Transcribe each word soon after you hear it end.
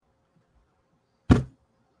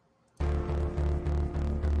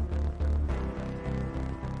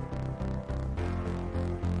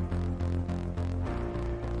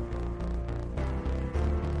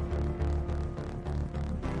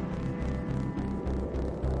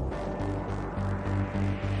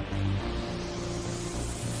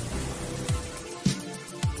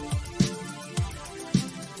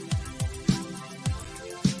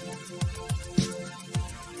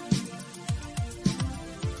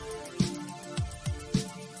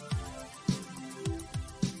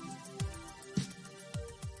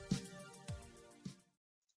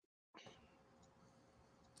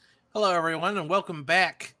Hello, everyone, and welcome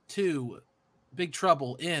back to Big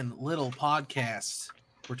Trouble in Little Podcasts.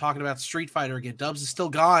 We're talking about Street Fighter again. Dubs is still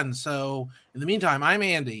gone, so in the meantime, I'm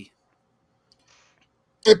Andy.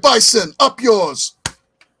 Hey, Bison, up yours.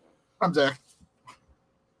 I'm Zach.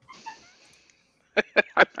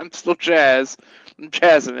 I'm still Chaz. I'm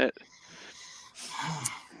Chazzing it.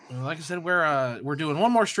 Like I said, we're doing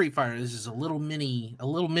one more Street Fighter. This is a little mini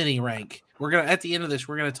rank. We're gonna at the end of this,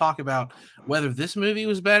 we're gonna talk about whether this movie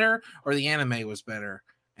was better or the anime was better.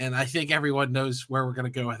 And I think everyone knows where we're gonna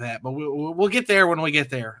go with that, but we'll get there when we get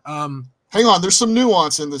there. Hang on, there's some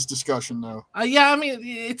nuance in this discussion, though. Yeah, I mean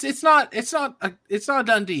it's not a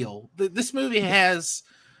done deal. This movie has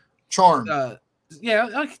charm.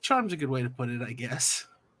 Charm's a good way to put it, I guess.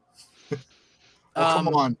 Come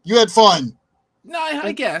on, you had fun. No,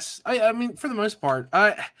 I guess. I mean, for the most part,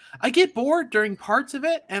 I get bored during parts of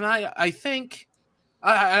it, and I think,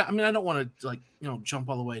 I mean, I don't want to jump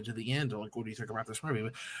all the way to the end. Like, what do you think about this movie?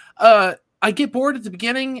 But I get bored at the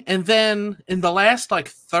beginning, and then in the last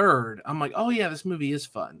third, I'm like, oh yeah, this movie is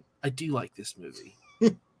fun. I do like this movie,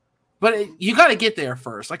 but you got to get there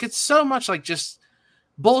first. Like, it's so much just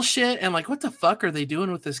bullshit, and what the fuck are they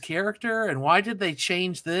doing with this character, and why did they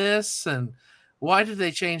change this, and why did they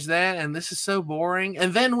change that? And this is so boring.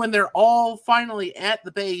 And then when they're all finally at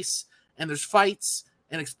the base and there's fights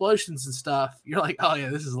and explosions and stuff, you're like, oh yeah,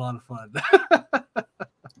 this is a lot of fun.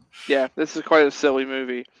 Yeah, this is quite a silly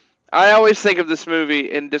movie. I always think of this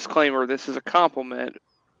movie, and disclaimer, this is a compliment,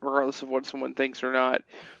 regardless of what someone thinks or not.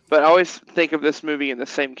 But I always think of this movie in the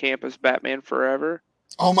same camp as Batman Forever.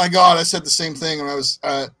 Oh my God, I said the same thing when I was,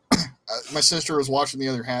 my sister was watching the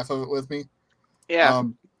other half of it with me. Yeah.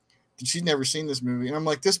 She'd never seen this movie, and I'm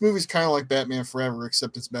like, this movie's kind of like Batman Forever,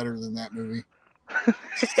 except it's better than that movie.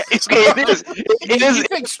 It is. You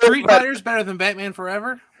think Street Fighter's better than Batman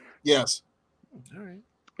Forever? Yes. All right.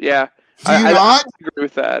 Yeah. Do you not agree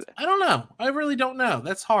with that? I don't know. I really don't know.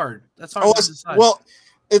 That's hard. That's hard to decide. Well,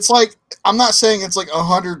 it's like, I'm not saying it's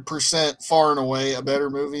 100% far and away a better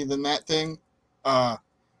movie than that thing,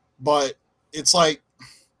 but it's like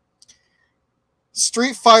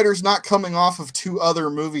Street Fighter's not coming off of two other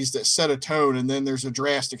movies that set a tone, and then there's a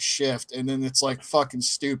drastic shift, and then it's fucking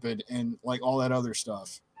stupid and all that other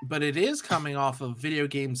stuff. But it is coming off of video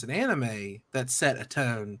games and anime that set a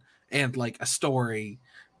tone and a story,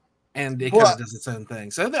 and it kind of does its own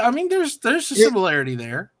thing. So I mean, there's a similarity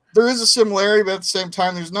there. There is a similarity, but at the same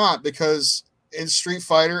time, there's not, because in Street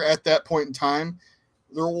Fighter at that point in time,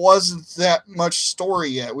 there wasn't that much story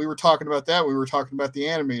yet. We were talking about that. We were talking about the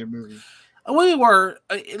animated movie. We were,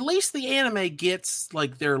 at least the anime gets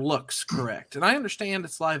their looks correct, and I understand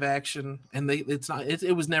it's live action, and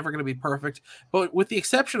it was never going to be perfect. But with the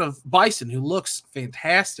exception of Bison, who looks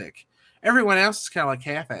fantastic, everyone else is kind of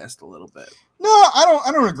half-assed a little bit. No, I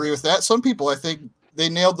don't agree with that. Some people, I think, they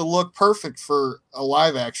nailed the look perfect for a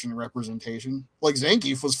live action representation.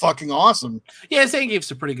 Zangief was fucking awesome. Yeah, Zangief's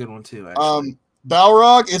a pretty good one too. Actually.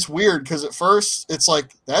 Balrog, it's weird because at first it's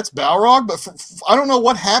that's Balrog, but I don't know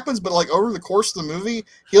what happens, but over the course of the movie,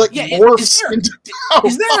 he morphs into Balrog.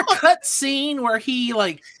 Is there a cut scene where he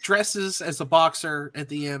dresses as a boxer at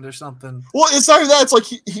the end or something? Well, it's not that.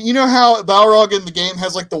 It's you know how Balrog in the game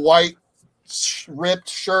has the white ripped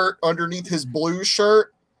shirt underneath his blue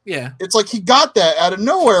shirt? Yeah. It's he got that out of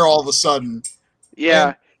nowhere all of a sudden. Yeah.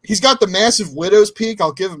 And he's got the massive widow's peak.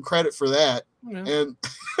 I'll give him credit for that. Yeah. And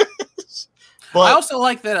but I also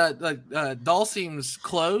like that Dhalsim's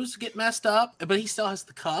clothes get messed up, but he still has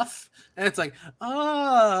the cuff. And it's oh.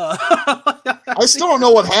 I still don't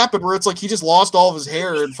know what happened, where it's he just lost all of his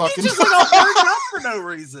hair and fucking... He just all burned up for no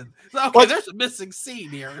reason. Okay, there's a missing scene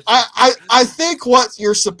here. I think what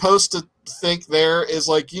you're supposed to think there is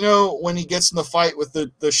when he gets in the fight with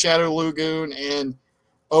the Shadow Lagoon and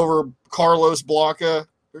over Carlos Blanca,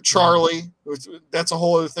 or Charlie, that's a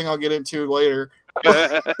whole other thing I'll get into later.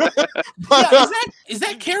 Is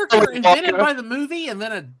that character invented by the movie and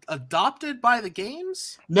then adopted by the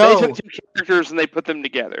games? No, they took two characters and they put them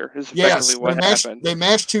together. Is effectively what happened. They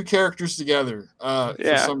mashed two characters together for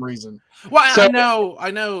some reason. Well,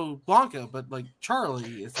 I know Blanca, but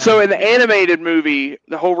Charlie is. So in the animated movie,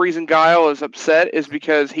 the whole reason Guile is upset is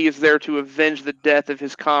because he is there to avenge the death of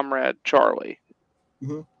his comrade Charlie.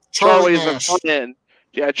 Mm-hmm. Charlie is a friend.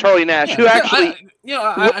 Yeah, Charlie Nash, who actually...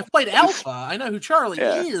 I played Alpha. I know who Charlie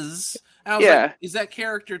is. I was is that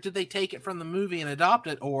character, did they take it from the movie and adopt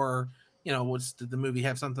it? Or, did the movie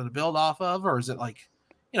have something to build off of? Or is it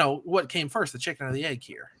what came first, the chicken or the egg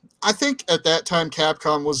here? I think at that time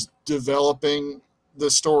Capcom was developing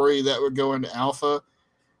the story that would go into Alpha.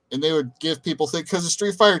 And they would give people things... Because the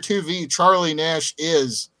Street Fighter 2V, Charlie Nash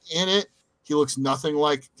is in it. He looks nothing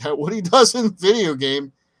like what he does in the video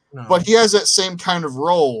game, No. but he has that same kind of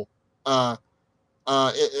role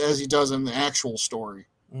as he does in the actual story.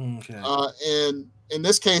 Okay. And in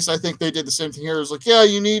this case, I think they did the same thing here. It's like, yeah,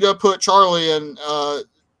 you need to put Charlie and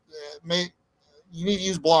you need to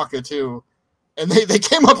use Blanca too. And they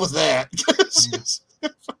came up with that.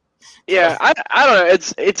 Yeah, I don't know.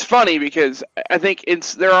 It's funny because I think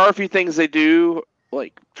there are a few things they do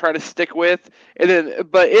like try to stick with, and then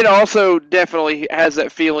but it also definitely has that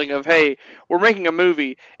feeling of, hey, we're making a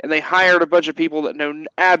movie, and they hired a bunch of people that know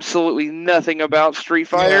absolutely nothing about Street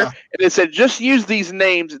Fighter, and they said just use these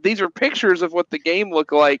names. These are pictures of what the game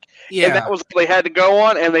looked like, and that was what they had to go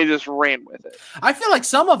on, and they just ran with it. I feel like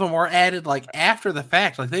some of them were added like after the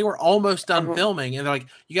fact, like they were almost done filming, and they're like,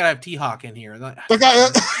 "You gotta have T-Hawk in here." Like, the guy,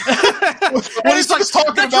 what he's like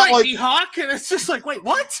talking about, like T-Hawk, and it's just like, wait,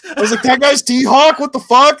 what? I was like, that guy's T-Hawk. What the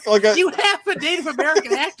fuck? Like, you have a Native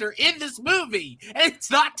American actor in this movie, and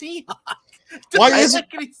it's not T-Hawk. Why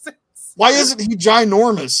isn't he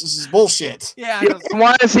ginormous? This is bullshit. Yeah.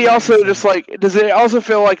 Why is he also just like? Does it also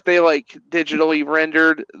feel like they like digitally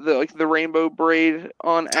rendered the rainbow braid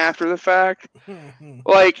on after the fact?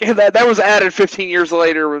 Like that was added 15 years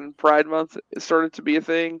later when Pride Month started to be a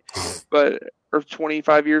thing, or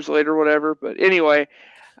 25 years later, whatever. But anyway,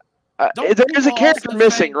 there's a character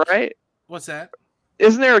missing, right? What's that?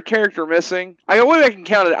 Isn't there a character missing? I can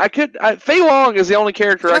count it. Fei Long is the only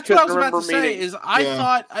character I couldn't remember meeting. I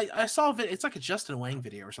thought I saw it's like a Justin Wang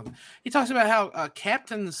video or something. He talks about how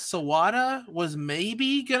Captain Sawada was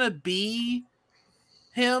maybe gonna be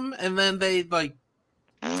him, and then they like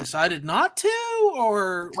decided not to,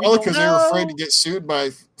 or probably because they were afraid to get sued by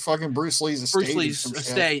fucking Bruce Lee's estate. Bruce Lee's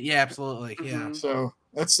estate, yeah, absolutely, yeah. So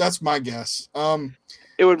that's my guess.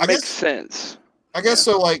 It would make sense. I guess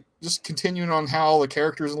so. Like, just continuing on how the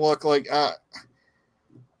characters look. Like,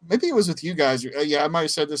 maybe it was with you guys. Yeah, I might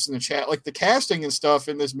have said this in the chat. Like, the casting and stuff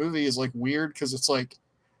in this movie is like weird because it's like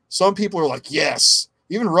some people are like, yes,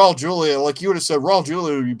 even Raul Julia. Like, you would have said Raul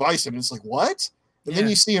Julia would be Bison. It's like, what? And then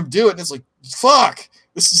you see him do it, and it's like, fuck,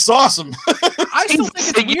 this is awesome. I still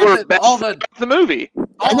think it's weird that all the movie,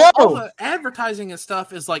 all the advertising and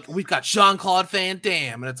stuff is like, we've got Jean-Claude Van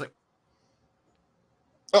Damme, and it's like,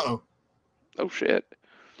 uh-oh. Oh shit!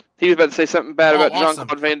 He was about to say something bad about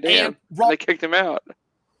Jean-Claude Van Damme. They kicked him out.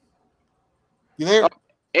 You there,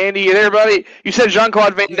 Andy? You there, buddy? You said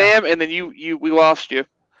Jean-Claude Van Damme, and then we lost you.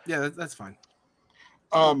 Yeah, that's fine.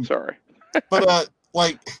 Sorry, but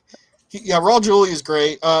Raul Julia is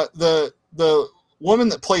great. The woman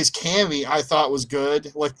that plays Cammy, I thought was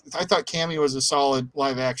good. Like, I thought Cammy was a solid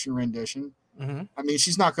live action rendition. Mm-hmm. I mean,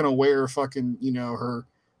 she's not going to wear fucking her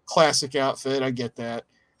classic outfit. I get that.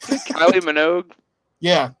 Kylie Minogue.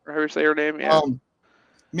 Yeah. Or how you say her name, yeah.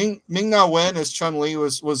 Ming-Na Wen as Chun-Li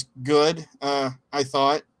was good, I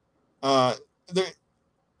thought. I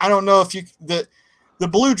don't know if the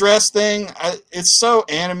blue dress thing, it's so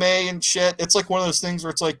anime and shit. It's like one of those things where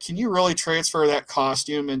it's like, can you really transfer that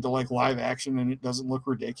costume into like live action and it doesn't look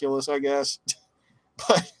ridiculous, I guess?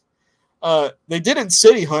 But they did in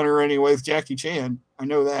City Hunter anyway with Jackie Chan. I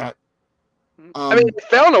know that. I mean, they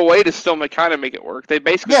found a way to still kind of make it work. They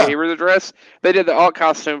basically gave her the dress. They did the alt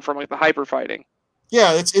costume from like the hyper fighting.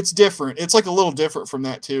 Yeah, it's different. It's like a little different from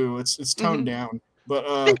that too. It's toned down, but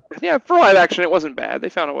for live action, it wasn't bad. They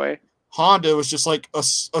found a way. Honda was just like a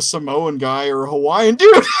Samoan guy or a Hawaiian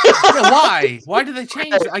dude. Yeah, why? Why did they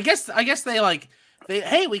change it? I guess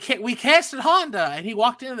we casted Honda, and he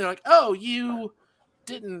walked in. And they're like, oh, you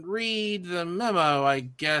didn't read the memo, I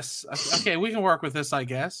guess. Okay, we can work with this, I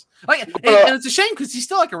guess. Like, and it's a shame because he's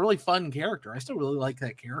still like a really fun character. I still really like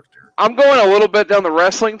that character. I'm going a little bit down the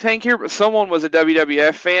wrestling tank here, but someone was a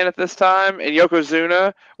WWF fan at this time, and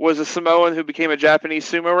Yokozuna was a Samoan who became a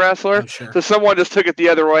Japanese sumo wrestler. Oh, sure. So someone just took it the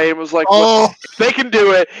other way and was like, well, if they can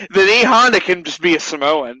do it, then E Honda can just be a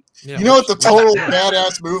Samoan. Yeah, you know what the total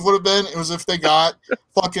badass move would have been? It was if they got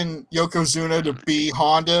fucking Yokozuna to be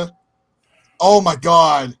Honda. Oh my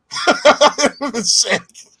god. It would have been sick.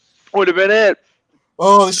 Would have been it.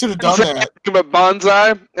 Oh, they should have done that. About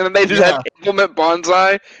Bonsai, and then they just had to implement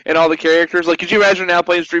Bonsai and all the characters. Like, could you imagine now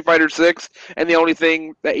playing Street Fighter 6 and the only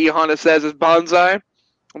thing that E Honda says is Bonsai?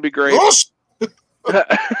 It'd be great. But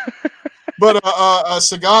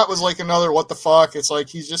Sagat was like another what the fuck. It's like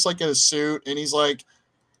he's just like in a suit and he's like,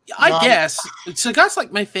 I guess Sagat's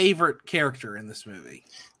like my favorite character in this movie.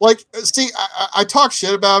 Like, see, I talk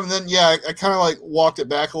shit about him, and then I kind of like walked it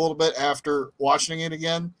back a little bit after watching it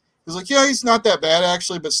again. It's like, yeah, he's not that bad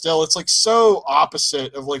actually, but still, it's like so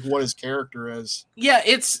opposite of like what his character is. Yeah,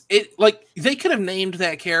 it like they could have named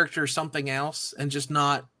that character something else and just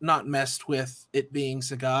not messed with it being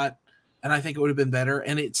Sagat. and I think it would have been better,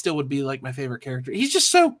 and it still would be like my favorite character. He's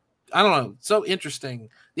just so, I don't know, so interesting.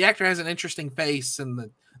 The actor has an interesting face,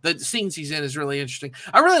 and the scenes he's in is really interesting.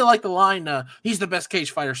 I really like the line, he's the best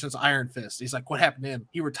cage fighter since Iron Fist. He's like, what happened to him?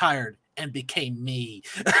 He retired and became me.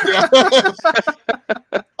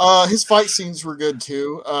 His fight scenes were good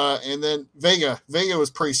too. And then Vega was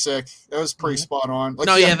pretty sick. That was pretty spot on. Like,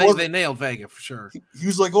 they nailed Vega for sure. He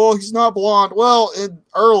was like, oh, he's not blonde. Well,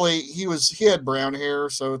 early he had brown hair,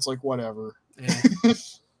 so it's like whatever. Yeah.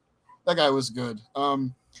 That guy was good.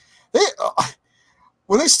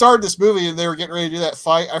 When they started this movie and they were getting ready to do that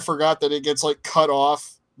fight, I forgot that it gets like cut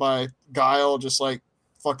off by Guile just like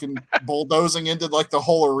fucking bulldozing into like the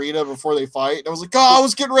whole arena before they fight. And I was like, oh, I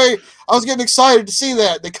was getting excited to see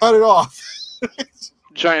that. They cut it off.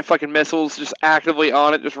 Giant fucking missiles just actively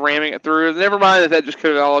on it, just ramming it through. Never mind that just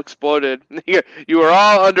could have all exploded. You are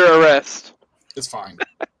all under arrest. It's fine.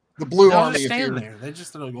 The Blue Army stand there. They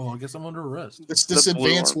just like, well, I guess I'm under arrest. It's this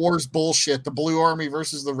Advanced Wars bullshit. The Blue Army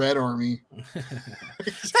versus the Red Army.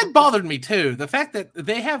 That bothered me too. The fact that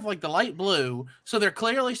they have like the light blue, so they're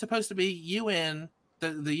clearly supposed to be UN,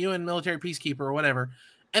 the UN military peacekeeper or whatever,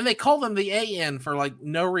 and they call them the AN for like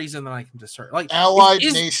no reason that I can discern. Like Allied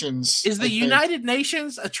Nations. Is the United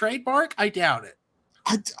Nations a trademark? I doubt it.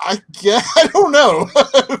 I don't know.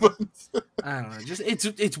 I don't know. Just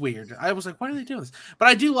it's weird. I was like, why are they doing this? But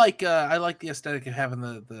I do like I like the aesthetic of having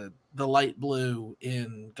the light blue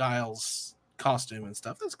in Guile's costume and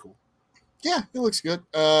stuff. That's cool. Yeah, it looks good.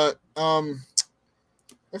 I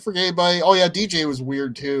forget anybody. Oh yeah, DJ was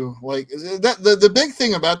weird too. Like that the big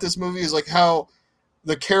thing about this movie is like how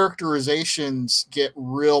the characterizations get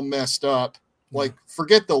real messed up. Like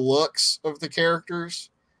forget the looks of the characters.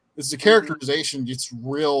 It's the characterization gets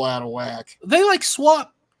real out of whack. They like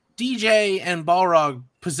swap DJ and Balrog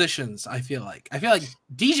positions. I feel like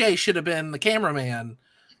DJ should have been the cameraman,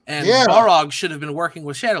 and Balrog should have been working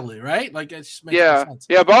with Shadowloo, right? Like it just makes sense.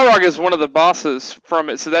 Yeah. Balrog is one of the bosses from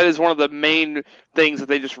it, so that is one of the main things that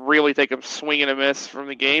they just really take a swing and a miss from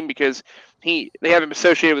the game because they have him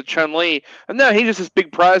associated with Chun-Li, and no, he's just this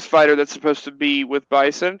big prize fighter that's supposed to be with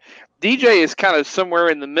Bison. DJ is kind of somewhere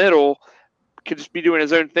in the middle. Could just be doing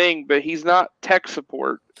his own thing, but he's not tech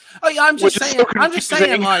support. Oh yeah, I'm just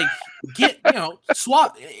saying, like,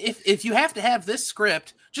 swap. If you have to have this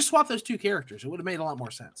script, just swap those two characters. It would have made a lot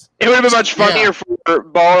more sense. It would have been much funnier for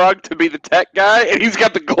Balrog to be the tech guy, and he's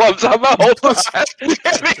got the gloves on the whole time.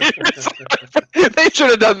 They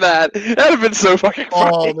should have done that. That'd have been so fucking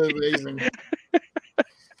funny. Oh, amazing.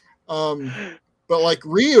 But like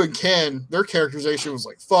Ryu and Ken, their characterization was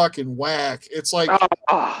like fucking whack. It's like,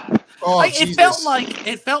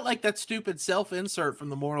 it felt like that stupid self-insert from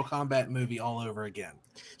the Mortal Kombat movie all over again.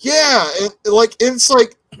 Yeah, it's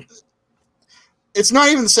not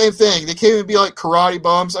even the same thing. They can't even be like karate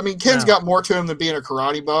bums. I mean, Ken's got more to him than being a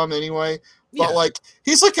karate bum anyway. But like,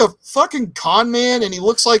 he's like a fucking con man, and he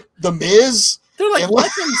looks like the Miz. They're like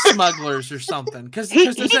weapon smugglers or something. Because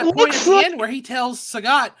there's that point at the end where he tells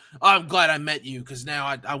Sagat, oh, I'm glad I met you because now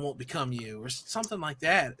I won't become you, or something like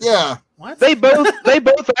that. Yeah. What? They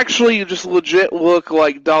both actually just legit look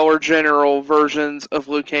like Dollar General versions of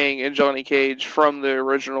Liu Kang and Johnny Cage from the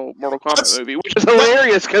original Mortal Kombat movie, which is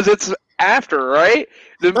hilarious because it's after, right?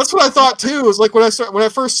 That's what I thought too. Was like when I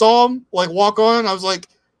first saw him like walk on, I was like,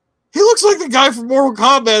 he looks like the guy from Mortal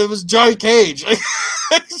Kombat. It was Johnny Cage.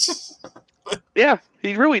 Yeah,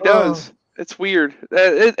 he really does. It's weird.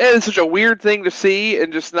 It's such a weird thing to see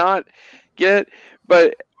and just not get.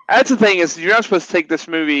 But that's the thing is you're not supposed to take this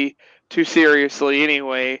movie too seriously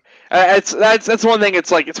anyway. That's one thing.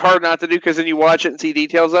 It's like it's hard not to do because then you watch it and see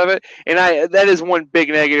details of it. And that is one big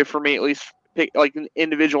negative for me, at least. Like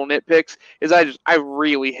individual nitpicks is I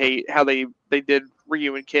really hate how they did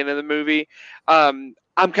Ryu and Ken in the movie. I'm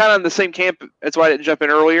kind of in the same camp. That's why I didn't jump in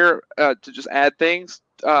earlier to just add things.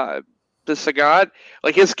 To Sagat,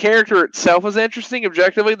 like his character itself was interesting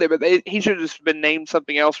objectively, but he should have just been named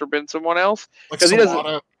something else or been someone else because he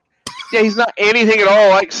doesn't. Yeah, he's not anything at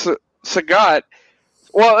all like Sagat.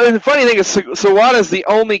 Well, and the funny thing is, Sawada is the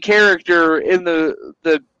only character in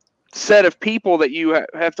the set of people that you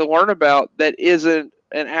have to learn about that isn't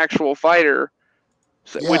an actual fighter.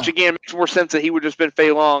 Which again makes more sense that he would just been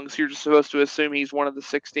Fei Long. So you're just supposed to assume he's one of the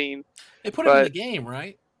 16. They put him in the game,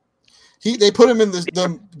 right? They put him in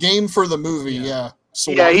the game for the movie, yeah.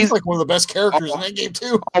 So he's like one of the best characters in that game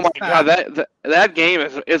too. Oh my god, that game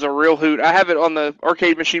is a real hoot. I have it on the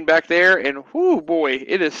arcade machine back there, and whoo boy,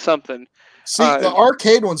 it is something. See, the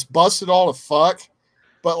arcade one's busted all to fuck,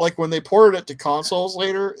 but like when they ported it to consoles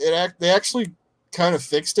later, they actually kind of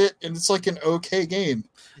fixed it, and it's like an okay game.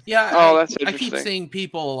 Yeah, that's I interesting. keep seeing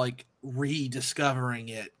people like rediscovering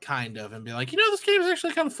it, kind of, and be like, this game is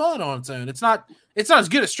actually kind of fun on its own. It's not as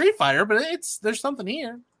good as Street Fighter, but there's something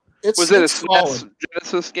here. Was it a SNES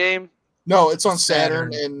Genesis game? No, it's on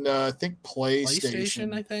Saturn and I think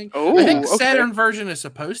PlayStation. I think. Oh, I think Saturn version is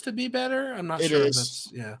supposed to be better. I'm not sure.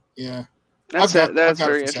 Yeah. That's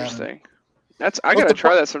very interesting. I gotta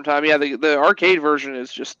try that sometime. Yeah, the arcade version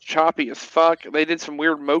is just choppy as fuck. They did some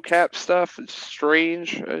weird mocap stuff. It's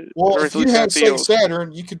strange. Well, if you had Sega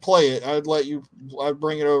Saturn, you could play it. I'd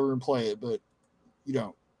bring it over and play it, but you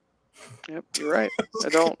don't. Yep, you're right. I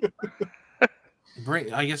don't. Bring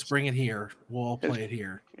it here. We'll all play it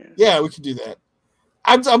here. Yeah, we could do that.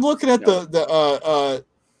 I'm looking at the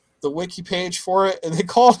wiki page for it, and they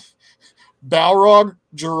call it Balrog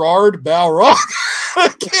Gerard Balrog.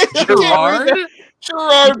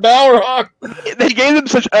 Gerard Balrog. They gave him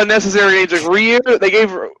such unnecessary names like Ryu.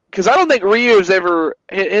 Because I don't think Ryu's ever.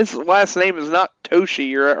 His last name is not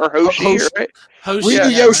Toshi or Hoshi, right? Hoshi. Yeah.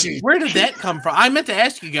 Yoshi. Where did that come from? I meant to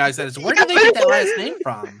ask you guys that. Where did they get that last name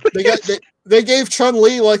from? They gave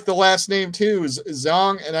Chun-Li like the last name too,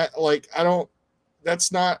 Zhang, and I don't.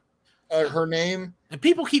 That's not her name. And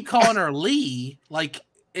people keep calling her Lee, like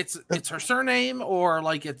it's her surname, or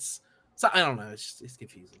like it's. I don't know. It's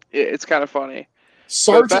confusing. It's kind of funny.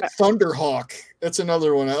 Sergeant Thunderhawk. That's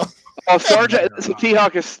another one else. Oh, Sergeant. So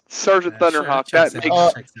T-Hawk is Sergeant Thunderhawk. Sure,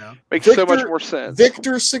 that makes so much more sense.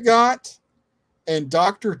 Victor Sagat and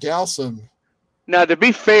Dr. Dowson. Now, to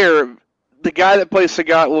be fair, the guy that plays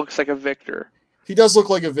Sagat looks like a Victor. He does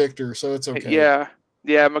look like a Victor, so it's okay. Yeah,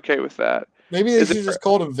 I'm okay with that. Maybe they should just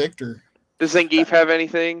called him Victor. Does Zangief have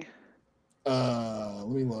anything? Let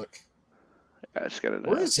me look. I just gotta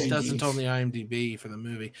know. It doesn't on the IMDb for the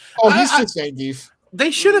movie. Oh, he's just Zangief. They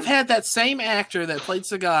should have had that same actor that played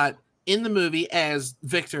Sagat in the movie as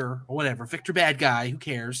Victor or whatever. Victor bad guy, who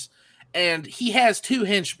cares? And he has 2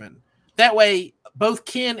 henchmen. That way, both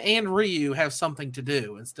Ken and Ryu have something to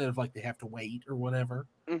do instead of like they have to wait or whatever.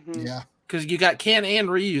 Mm-hmm. Yeah. Because you got Ken and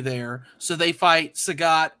Ryu there, so they fight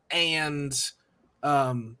Sagat and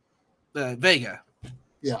Vega.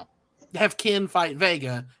 Yeah. Have Ken fight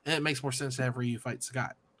Vega, and it makes more sense to have Ryu fight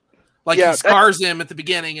Sagat. Like he scars him at the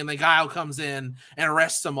beginning, and the Guile comes in and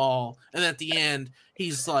arrests them all, and at the end,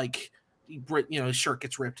 he's like, his shirt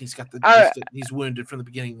gets ripped. He's got he's wounded from the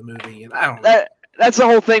beginning of the movie, and I don't know. That's the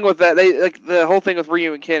whole thing with that. The whole thing with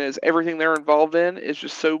Ryu and Ken is everything they're involved in is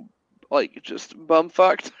just so just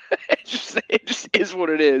bumfucked. it just is what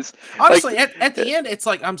it is. Honestly, at the end, it's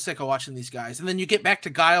like I'm sick of watching these guys, and then you get back to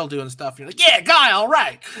Guile doing stuff. And you're like, yeah, Guile,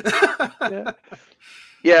 right?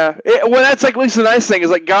 Yeah. Well, that's like at least the nice thing is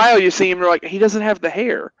like Guile. You see him, you're like he doesn't have the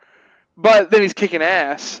hair, but then he's kicking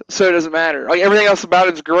ass, so it doesn't matter. Like everything else about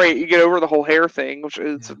it's great. You get over the whole hair thing, which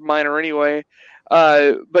is minor anyway.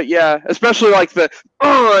 But yeah, especially like he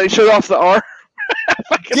showed off the arm.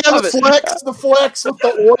 The flex with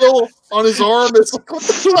the oil on his arm. It's like, what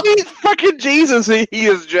the sweet fucking Jesus, he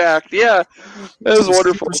is jacked. Yeah, that was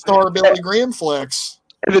wonderful. Superstar Billy Graham flex.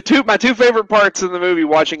 And my two favorite parts in the movie,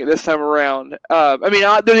 watching it this time around.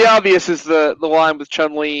 The obvious is the line with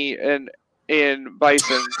Chun-Li and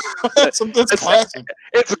Bison. that's classic.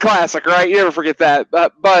 It's a classic, right? You never forget that.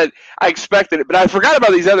 But I expected it, but I forgot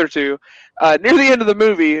about these other two. Near the end of the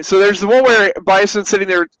movie, so there's the one where Bison's sitting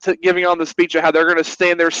there giving on the speech of how they're going to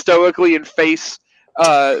stand there stoically and face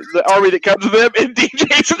the army that comes with them, and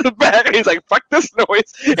DJ's in the back, and he's like, fuck this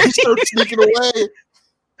noise. He starts sneaking away.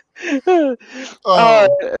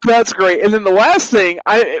 That's great. And then the last thing,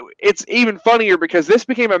 it's even funnier because this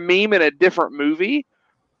became a meme in a different movie.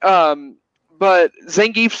 But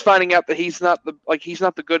Zangief's finding out that he's not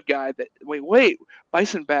the good guy. That wait,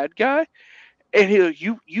 Bison bad guy? And he's like,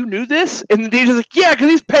 you knew this? And the DJ's like, yeah, because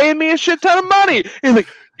he's paying me a shit ton of money. He's like,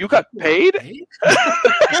 you got paid? Like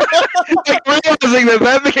realizing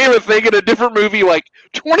that became a thing in a different movie like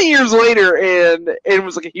 20 years later, and it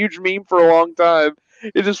was like a huge meme for a long time.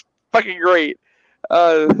 It's just fucking great.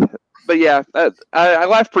 But yeah, I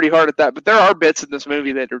laughed pretty hard at that. But there are bits in this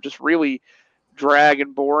movie that are just really drag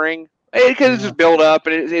and boring. It could just build up,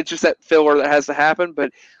 and it's just that filler that has to happen.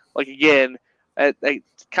 But like again,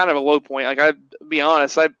 it's kind of a low point. Like I'll be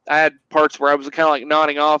honest, I had parts where I was kind of like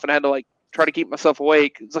nodding off, and I had to like try to keep myself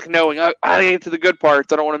awake. It's like knowing I get to the good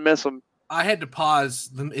parts. I don't want to miss them. I had to pause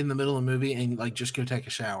them in the middle of the movie and like just go take a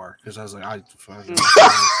shower because I was like, I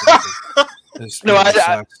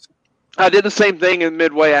did the same thing in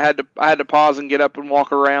midway. I had to pause and get up and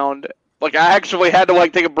walk around. Like I actually had to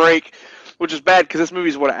like take a break, which is bad because this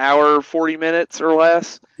movie's what, an hour 40 minutes or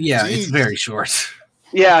less. Yeah, Jeez. It's very short.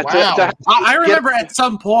 Yeah, Wow. I remember at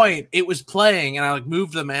some point it was playing, and I like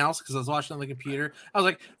moved the mouse because I was watching on the computer. I was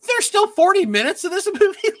like, "There's still 40 minutes of this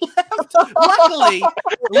movie left."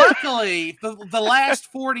 luckily, the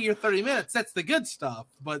last 40 or 30 minutes—that's the good stuff.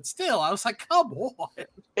 But still, I was like, "Come on!"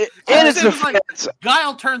 And it's like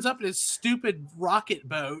Guile turns up in his stupid rocket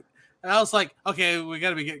boat, and I was like, "Okay, we got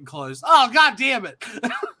to be getting close." Oh, god damn it!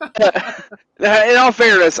 In all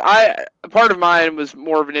fairness, part of mine was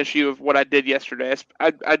more of an issue of what I did yesterday.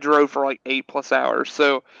 I drove for like 8+ hours,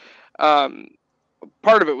 so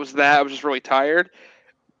part of it was that I was just really tired.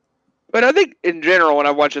 But I think in general, when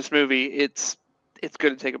I watch this movie, it's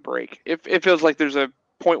good to take a break. It feels like there's a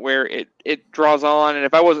point where it draws on, and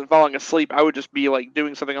if I wasn't falling asleep, I would just be like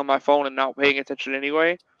doing something on my phone and not paying attention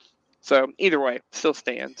anyway. So either way, still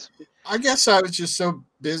stands. I guess I was just so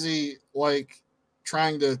busy like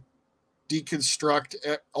trying to deconstruct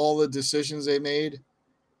all the decisions they made.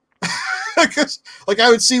 Because like I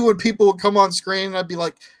would see when people would come on screen and I'd be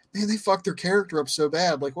like, man, they fucked their character up so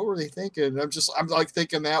bad. Like, what were they thinking? I'm like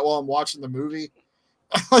thinking that while I'm watching the movie.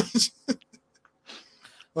 There's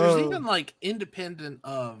even like independent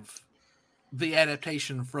of the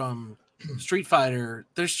adaptation from Street Fighter,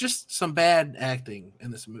 there's just some bad acting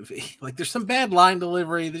in this movie. Like there's some bad line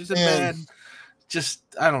delivery. There's a bad, just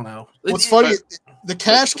I don't know. What's funny, the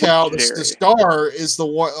cash cow, the star, is the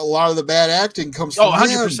one. A lot of the bad acting comes from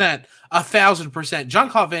 100%, 1,000%.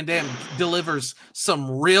 Jean-Claude Van Damme delivers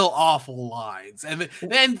some real awful lines, and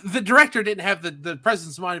the director didn't have the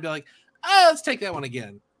presence of mind to be like, let's take that one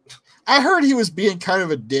again. I heard he was being kind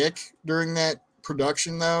of a dick during that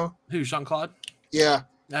production, though. Who, Jean-Claude? Yeah,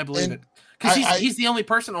 I believe it. Because he's the only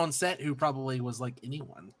person on set who probably was like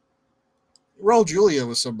anyone. Raul Julia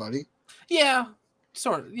was somebody. Yeah,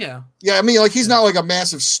 sort of. Yeah. Yeah, I mean, like he's not like a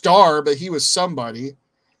massive star, but he was somebody.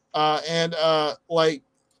 Like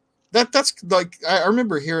that's like I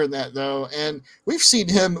remember hearing that though, and we've seen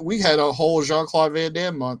him. We had a whole Jean-Claude Van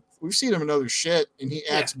Damme month. We've seen him in other shit, and he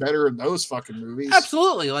acts better in those fucking movies.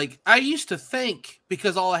 Absolutely. Like, I used to think,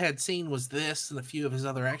 because all I had seen was this and a few of his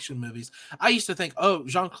other action movies, I used to think, oh,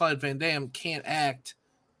 Jean-Claude Van Damme can't act,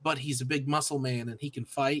 but he's a big muscle man and he can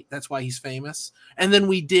fight. That's why he's famous. And then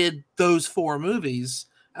we did those 4 movies.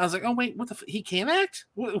 I was like, oh, wait, he can't act?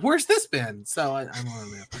 Where's this been? So I don't know.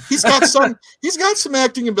 He's got some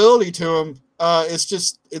acting ability to him.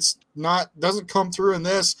 It's not doesn't come through in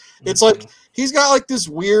this. It's like he's got like this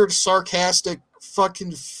weird sarcastic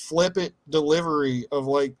fucking flippant delivery of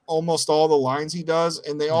like almost all the lines he does,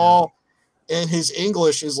 and and his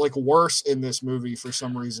English is like worse in this movie for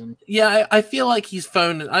some reason. Yeah, I feel like he's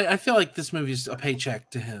phoned. I feel like this movie's a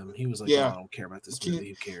paycheck to him. He was like, I don't care about this movie.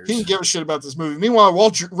 Who cares? He didn't give a shit about this movie. Meanwhile,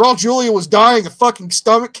 Raul Julia was dying of fucking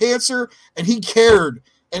stomach cancer, and he cared,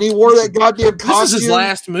 and he wore that goddamn costume. This is his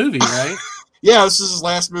last movie, right? Yeah, this is his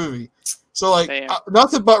last movie. So, like,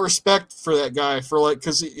 nothing but respect for that guy for, like,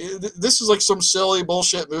 because this was, like, some silly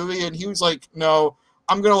bullshit movie, and he was like, no,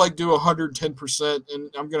 I'm going to, like, do 110%,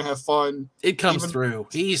 and I'm going to have fun. It comes through.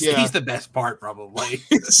 He's the best part, probably.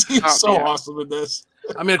 he's so awesome in this.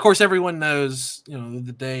 I mean, of course, everyone knows,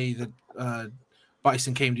 the day that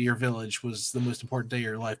Bison came to your village was the most important day of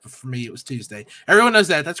your life, but for me, it was Tuesday. Everyone knows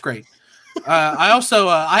that. That's great. I also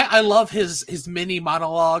I love his mini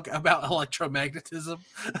monologue about electromagnetism.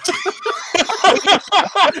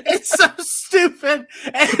 It's so stupid.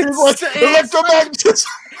 Electromagnetism.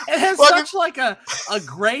 It has such like a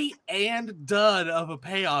great and dud of a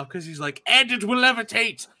payoff because he's like, and it will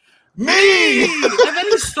levitate me, and then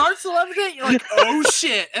he starts to levitate. You're like, oh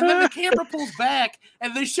shit! And then the camera pulls back,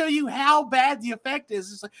 and they show you how bad the effect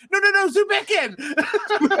is. It's like, no, zoom back in.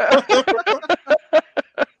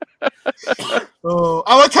 Oh,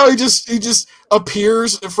 I like how he just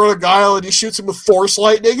appears in front of Guile and he shoots him with force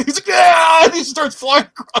lightning. He's like, yeah, and he starts flying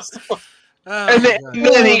across the phone. And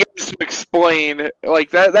then he gets to explain like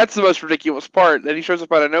that. That's the most ridiculous part. Then he shows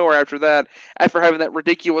up out of nowhere after that, after having that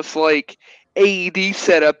ridiculous like AED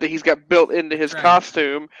setup that he's got built into his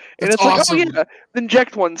costume, and it's awesome. Like, oh yeah,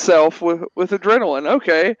 inject oneself with adrenaline.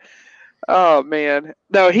 Okay. Oh man,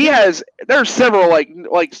 no, there's several like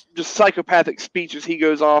just psychopathic speeches he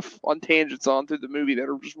goes off on tangents on through the movie that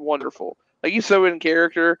are just wonderful. Like he's so in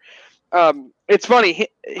character. It's funny,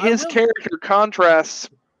 his character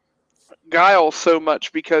contrasts Guile so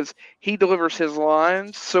much because he delivers his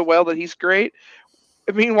lines so well that he's great.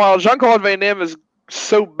 Meanwhile, Jean-Claude Van Damme is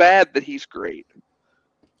so bad that he's great.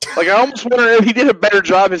 Like I almost wonder if he did a better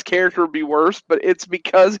job, his character would be worse. But it's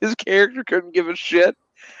because his character couldn't give a shit.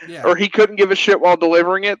 Yeah. Or he couldn't give a shit while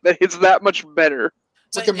delivering it, that it's that much better.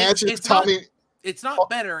 It's like imagine if Tommy... It's not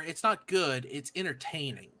better, it's not good, it's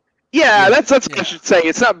entertaining. Yeah, Yeah, that's what I should say.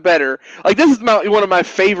 It's not better. Like, this is one of my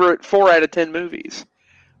favorite 4 out of 10 movies.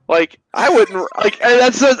 Like, I wouldn't like, and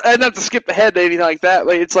that's I not to skip ahead to anything like that.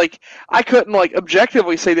 But it's like I couldn't like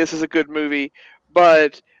objectively say this is a good movie,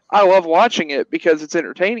 but I love watching it because it's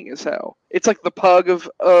entertaining as hell. It's like the Pug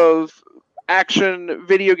of action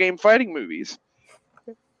video game fighting movies.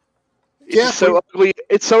 It's Yeah, so ugly.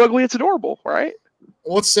 It's so ugly. It's adorable, right?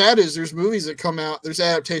 What's sad is there's movies that come out, there's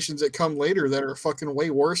adaptations that come later that are fucking way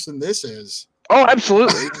worse than this is. Oh,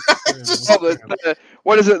 absolutely. Just-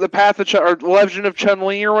 What is it? The Path of or Legend of Chun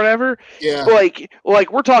Li or whatever. yeah. Like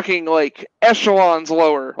we're talking like echelons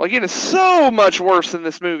lower. Like it is so much worse than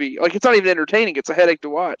this movie. Like it's not even entertaining. It's a headache to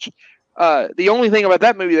watch. The only thing about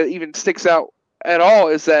that movie that even sticks out at all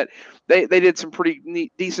is that they did some pretty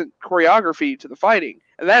neat, decent choreography to the fighting,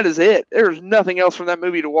 and that is it. There's nothing else from that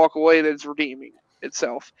movie to walk away that's redeeming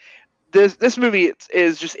itself. This movie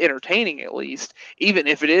is just entertaining, at least, even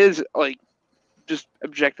if it is like just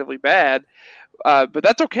objectively bad. But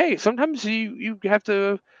that's okay. Sometimes you have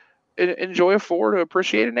to enjoy a 4 to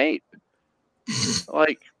appreciate an 8.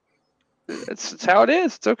 Like it's how it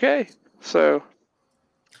is. It's okay. So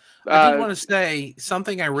I did want to say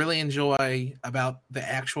something I really enjoy about the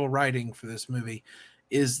actual writing for this movie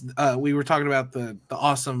is we were talking about the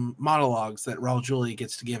awesome monologues that Raul Julia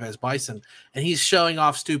gets to give as Bison, and he's showing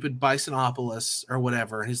off stupid Bisonopolis or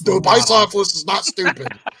whatever. No, Bisonopolis is not stupid.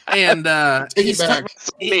 And Take it back.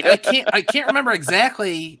 I can't remember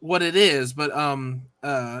exactly what it is, but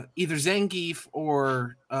either Zangief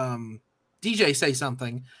or DJ say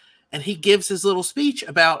something, and he gives his little speech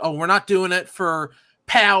about, oh, we're not doing it for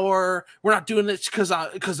power, we're not doing it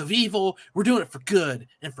because of evil, we're doing it for good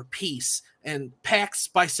and for peace, and Pax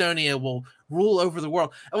Bisonia will rule over the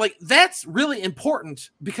world. Like, that's really important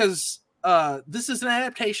because this is an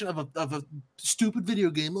adaptation of a stupid video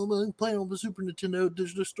game. I'm playing on the Super Nintendo.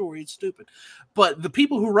 There's no story. It's stupid. But the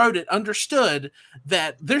people who wrote it understood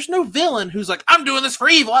that there's no villain who's like, I'm doing this for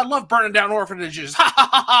evil. I love burning down orphanages. Ha ha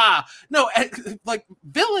ha ha. No, like,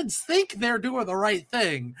 villains think they're doing the right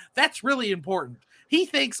thing. That's really important. He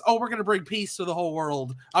thinks, oh, we're going to bring peace to the whole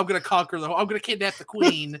world. I'm going to conquer I'm going to kidnap the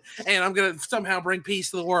queen, and I'm going to somehow bring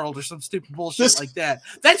peace to the world or some stupid bullshit like that.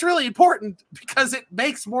 That's really important because it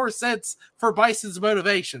makes more sense for Bison's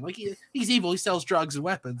motivation. Like, he's evil. He sells drugs and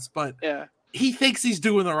weapons, but he thinks he's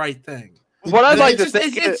doing the right thing. What I'd like to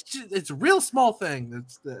think it's a real small thing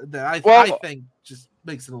that I think just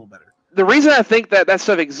makes it a little better. The reason I think that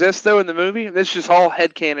stuff exists, though, in the movie, this is just all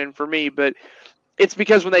headcanon for me, but it's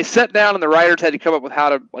because when they sat down and the writers had to come up with how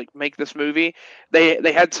to like make this movie,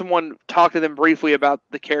 they had someone talk to them briefly about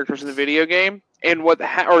the characters in the video game and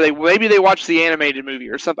maybe they watched the animated movie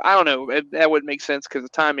or something. I don't know. That wouldn't make sense because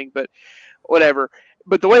of timing, but whatever.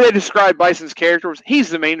 But the way they described Bison's character was he's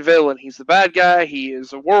the main villain. He's the bad guy. He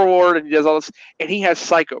is a warlord and he does all this, and he has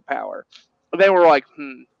psycho power. And they were like,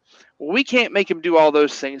 well, we can't make him do all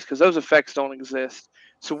those things because those effects don't exist.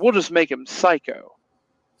 So we'll just make him psycho.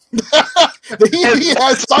 he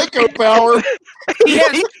has psycho power.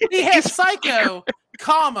 He has psycho,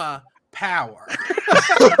 power.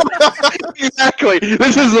 Exactly.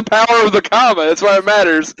 This is the power of the comma. That's why it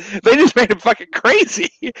matters. They just made him fucking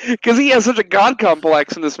crazy because he has such a god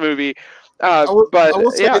complex in this movie. I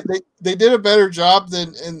will say they did a better job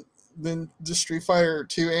than the Street Fighter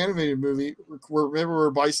 2 animated movie. Where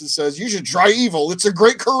Bison says, "You should try evil. It's a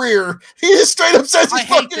great career." He just straight up says he's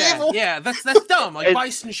fucking evil. Yeah, that's dumb. Like,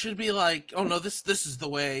 Bison should be like, "Oh no, this is the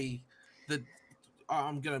way that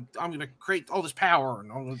I'm gonna create all this power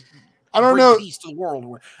and all this." I don't know. Peace to the world.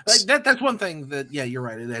 Like, that's one thing that, you're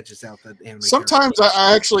right. It edges out that anime. Sometimes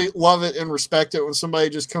I actually love it and respect it when somebody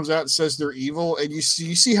just comes out and says they're evil, and you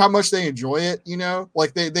see how much they enjoy it. You know,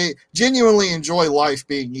 like they genuinely enjoy life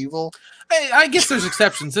being evil. Hey, I guess there's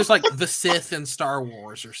exceptions. There's like the Sith in Star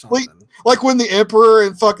Wars or something. Like when the Emperor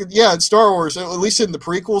and in Star Wars, at least in the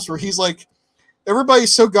prequels, where he's like,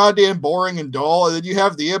 everybody's so goddamn boring and dull, and then you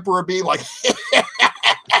have the Emperor being like.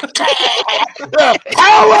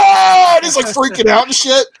 Power! And he's like freaking out and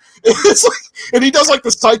shit. It's like, and he does like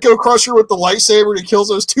the Psycho Crusher with the lightsaber and he kills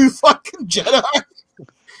those 2 fucking Jedi.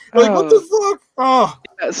 Like, what the fuck? Oh.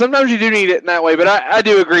 Sometimes you do need it in that way, but I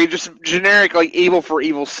do agree. Just generic, like, evil for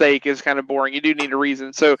evil's sake is kind of boring. You do need a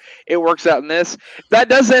reason, so it works out in this. That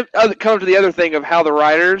doesn't come to the other thing of how the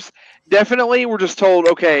writers definitely were just told,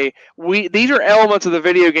 okay, these are elements of the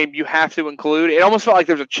video game you have to include. It almost felt like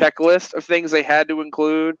there's a checklist of things they had to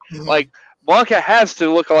include. Mm-hmm. Like, Blanca has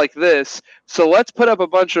to look like this, so let's put up a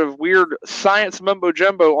bunch of weird science mumbo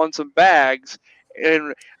jumbo on some bags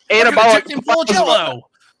and anabolic full of Jello.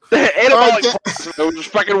 Anabolic plasma, which is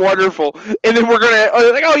fucking wonderful. And then we're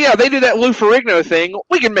gonna like, oh yeah, they did that Lou Ferrigno thing.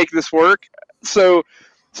 We can make this work. So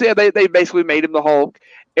yeah, they basically made him the Hulk.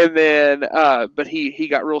 And then, but he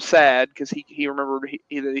got real sad because he remembered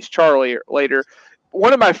that he's Charlie later.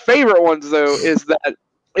 One of my favorite ones though is that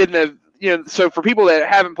in the so for people that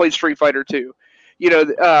haven't played Street Fighter 2,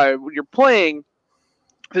 when you're playing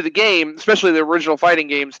through the game, especially the original fighting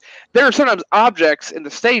games, there are sometimes objects in the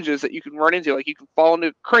stages that you can run into, like you can fall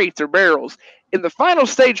into crates or barrels. In the final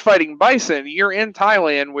stage fighting Bison, you're in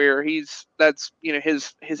Thailand where that's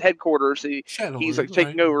his headquarters. He's like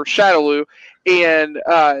taking over Shadowloo, and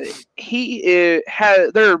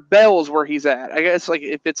there are bells where he's at. I guess like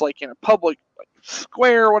if it's like in a public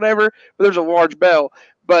square or whatever, but there's a large bell.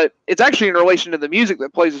 But it's actually in relation to the music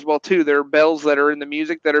that plays as well too. There are bells that are in the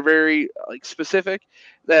music that are very like specific,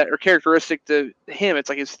 that are characteristic to him. It's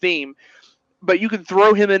like his theme. But you can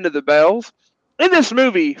throw him into the bells in this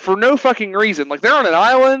movie for no fucking reason. Like they're on an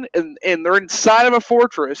island and they're inside of a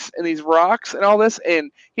fortress and these rocks and all this, and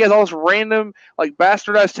he has all this random like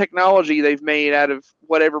bastardized technology they've made out of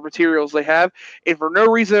whatever materials they have, and for no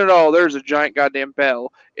reason at all, there's a giant goddamn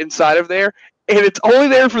bell inside of there. And it's only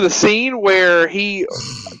there for the scene where Guile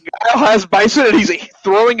has Bison and he's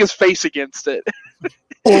throwing his face against it.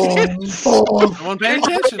 Someone pay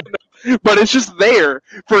attention. But it's just there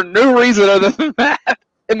for no reason other than that.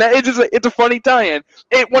 And that it's a funny tie-in.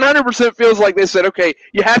 It 100% feels like they said, okay,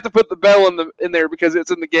 you have to put the bell in there because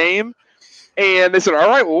it's in the game. And they said, all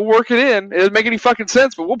right, we'll work it in. It doesn't make any fucking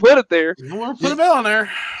sense, but we'll put it there. We'll put a bell in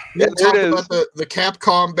there. Yeah, talk about the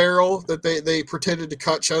Capcom barrel that they pretended to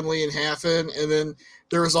cut Chun-Li in half in. And then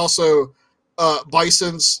there was also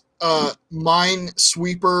Bison's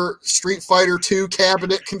Minesweeper Street Fighter 2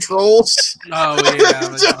 cabinet controls. Oh, yeah,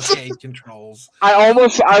 the arcade controls. I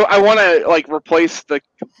want to like replace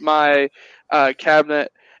my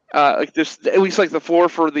cabinet, like just at least like the floor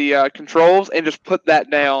for the controls, and just put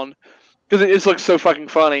that down. Because it just looks so fucking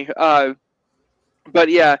funny. But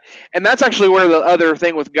yeah, and that's actually where the other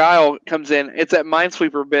thing with Guile comes in. It's that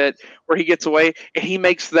Minesweeper bit where he gets away and he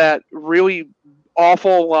makes that really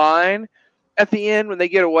awful line at the end when they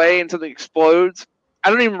get away and something explodes.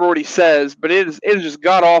 I don't even remember what he says, but it is just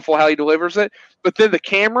god awful how he delivers it. But then the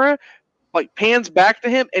camera like pans back to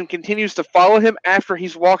him and continues to follow him after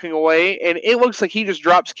he's walking away, and it looks like he just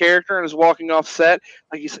drops character and is walking off set.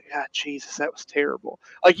 Like he's like, ah, Jesus, that was terrible.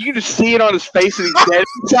 Like you can just see it on his face and he's dead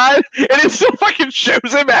inside, and it still fucking shows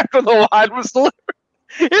him after the line was delivered.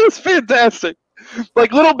 It was fantastic.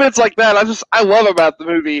 Like little bits like that, I love about the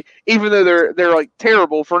movie, even though they're like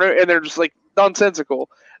terrible and they're just like nonsensical.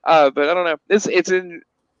 But I don't know,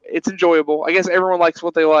 it's enjoyable. I guess everyone likes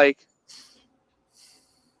what they like.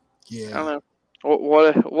 Yeah. I don't know.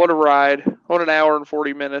 What a ride. What an hour and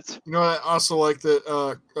 40 minutes. You know, I also like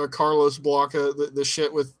that Carlos Blanca, the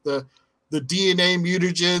shit with the DNA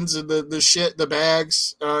mutagens and the shit, the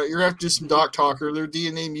bags. You're going to have to do some doc talker. They're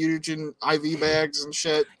DNA mutagen IV bags and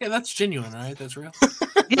shit. Yeah, that's genuine, right? That's real.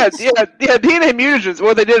 yeah, DNA mutagens.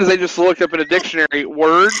 What they did is they just looked up in a dictionary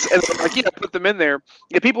words and they're like, yeah, put them in there.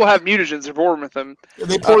 If people have mutagens, they're born with them. And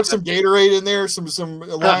they poured some Gatorade in there, some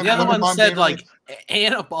lime. The other one said Gatorade. Like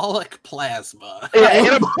anabolic plasma.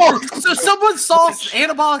 Yeah, So someone saw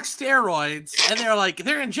anabolic steroids and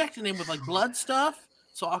they're injecting him with like blood stuff.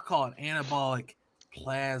 So I'll call it anabolic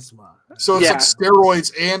plasma. So it's like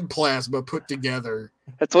steroids and plasma put together.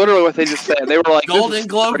 That's literally what they just said. They were like, Golden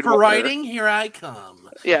Globe for writing, here I come.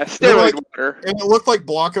 Yeah, steroid water. And it looked like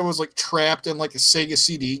Blanca was like trapped in like a Sega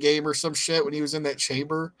CD game or some shit when he was in that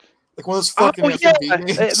chamber. Like one of those fucking FMV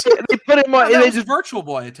games. They put him on. They just Virtual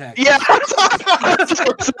Boy attack. Yeah,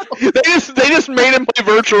 they just made him play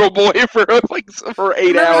Virtual Boy for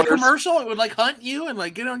 8 hours. The commercial, it would like hunt you and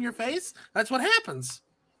like get on your face. That's what happens.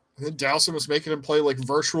 And then Dowson was making him play like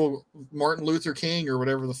virtual Martin Luther King or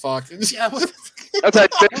whatever the fuck. Yeah, that's how I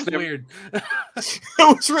fixed him. Weird. It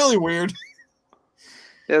was really weird.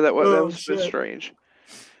 Yeah, that was a bit strange.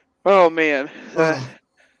 Oh man,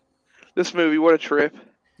 this movie, what a trip.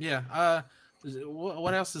 Yeah.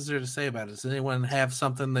 What else is there to say about it? Does anyone have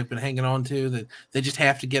something they've been hanging on to that they just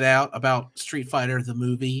have to get out about Street Fighter the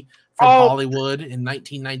movie from Hollywood in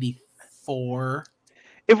 1994?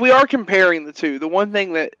 If we are comparing the two, the one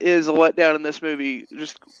thing that is a letdown in this movie,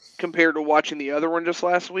 just compared to watching the other one just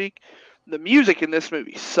last week, the music in this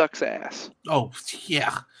movie sucks ass. Oh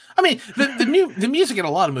yeah, I mean the music in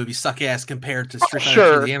a lot of movies suck ass compared to Street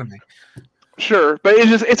Fighter the anime. Sure, but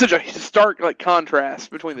it's such a stark like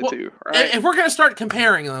contrast between the two. Right? If we're gonna start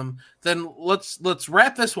comparing them, then let's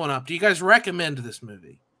wrap this one up. Do you guys recommend this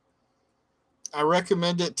movie? I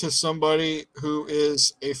recommend it to somebody who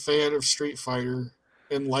is a fan of Street Fighter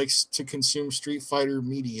and likes to consume Street Fighter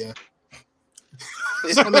media.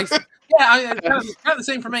 That makes, kind of the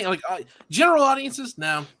same for me. Like general audiences,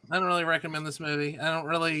 no, I don't really recommend this movie. I don't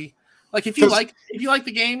really like if you like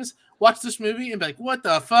the games, watch this movie and be like, what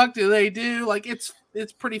the fuck do they do? Like it's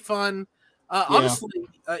pretty fun. Honestly,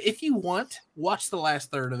 if you want, watch the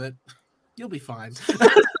last third of it. You'll be fine.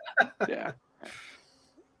 Yeah.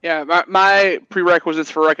 Yeah, my prerequisites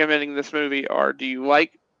for recommending this movie are: do you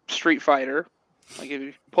like Street Fighter? Like if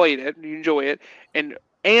you played it, do you enjoy it, and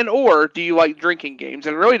or do you like drinking games?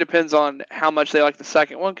 And it really depends on how much they like the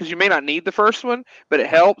second one, because you may not need the first one, but it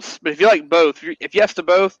helps. But if you like both, if yes to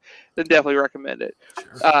both, then definitely recommend it.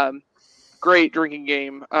 Sure. Great drinking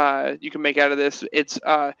game you can make out of this. It's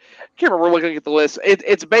I can't remember looking at the list.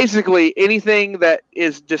 It's basically anything that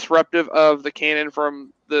is disruptive of the canon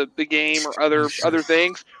from the game or other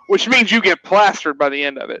things, which means you get plastered by the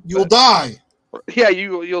end of it. You'll die. Yeah,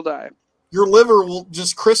 you'll die. Your liver will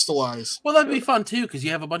just crystallize. Well, that'd be fun too, because you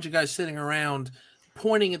have a bunch of guys sitting around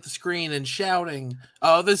pointing at the screen and shouting,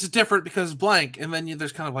 "Oh, this is different because blank," and then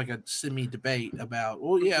there's kind of like a semi-debate about,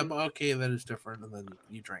 "Well, yeah, but okay, that is different," and then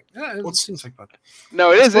you drink. Yeah, it seems like fun.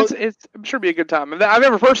 No, it is. It's I'm sure it'd be a good time. I've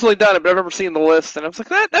never personally done it, but I've never seen the list, and I was like,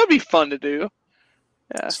 that'd be fun to do.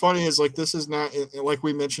 Yeah. It's funny is like this is not like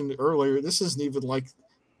we mentioned earlier. This isn't even like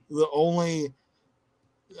the only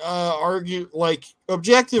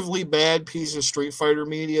objectively bad piece of Street Fighter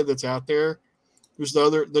media that's out there. There's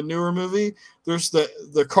the newer movie. There's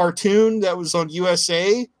the cartoon that was on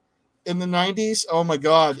USA in the 90s. Oh my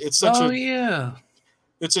God. It's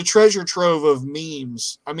it's a treasure trove of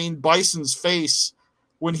memes. I mean, Bison's face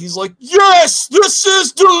when he's like, "Yes, this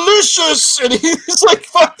is delicious." And he's like,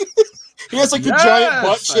 fucking, he has like a giant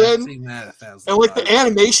butt chin. And like the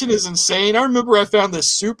animation is insane. I remember I found this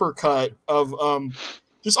super cut of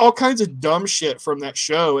just all kinds of dumb shit from that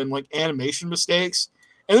show and like animation mistakes.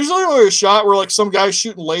 And there's literally a shot where like some guy's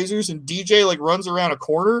shooting lasers and DJ like runs around a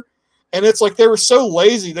corner, and it's like they were so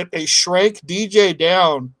lazy that they shrank DJ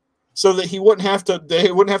down so that they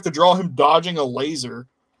wouldn't have to draw him dodging a laser.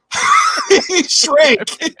 He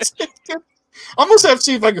shrank. I almost have to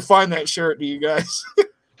see if I can find that shirt to you guys.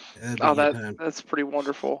 That's pretty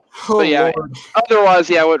wonderful. Oh, but yeah, Lord. Otherwise,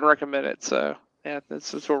 I wouldn't recommend it. So yeah,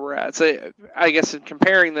 that's where we're at. So I guess in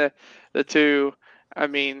comparing the two, I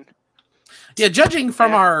mean. Yeah, judging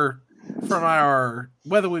from our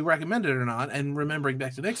whether we recommend it or not, and remembering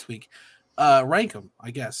back to next week, rank them.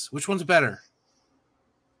 I guess which one's better?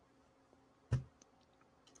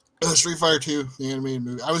 Street Fighter 2, the animated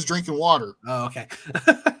movie. I was drinking water. Oh, okay.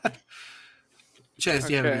 Chaz,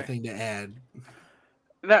 do you have anything to add?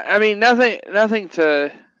 I mean, nothing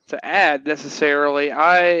to add necessarily.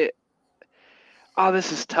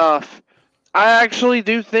 This is tough. I actually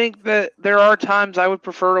do think that there are times I would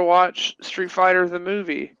prefer to watch Street Fighter the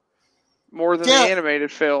movie more than the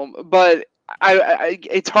animated film, but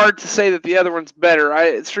it's hard to say that the other one's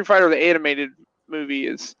better. Street Fighter the animated movie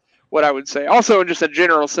is what I would say. Also, in just a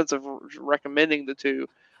general sense of recommending the two.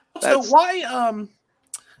 So why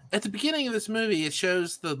at the beginning of this movie it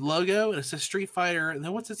shows the logo and it says Street Fighter, and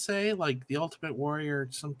then what's it say? Like the Ultimate Warrior,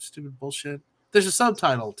 some stupid bullshit. There's a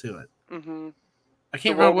subtitle to it. Mm-hmm. I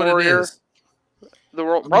can't remember what it is.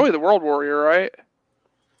 Probably the World Warrior, right?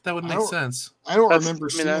 That would make sense. I don't remember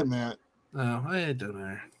seeing that. No, I don't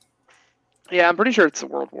know. Yeah, I'm pretty sure it's the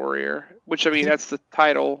World Warrior, which I mean that's the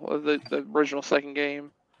title of the original second game.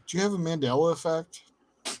 Do you have a Mandela effect?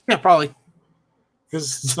 Yeah, probably.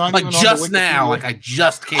 Because it's not like even just on the now, like I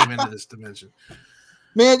just came into this dimension.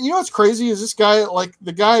 Man, you know what's crazy is this guy, like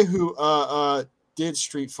the guy who did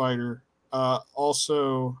Street Fighter,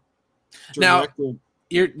 also directed.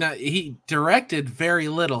 He directed very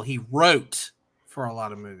little. He wrote for a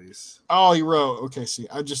lot of movies. Oh, he wrote. Okay, see,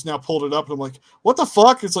 I just now pulled it up and I'm like, what the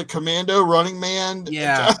fuck? It's like Commando, Running Man,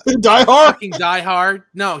 yeah, Die Hard. Fucking Die Hard.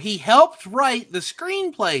 No, he helped write the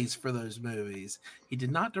screenplays for those movies. He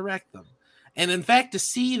did not direct them. And in fact, to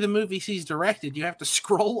see the movies he's directed, you have to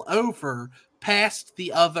scroll over past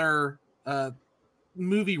the other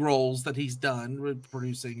movie roles that he's done with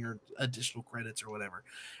producing or additional credits or whatever.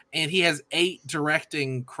 And he has 8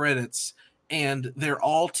 directing credits, and they're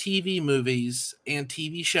all TV movies and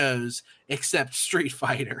TV shows except Street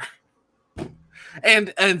Fighter.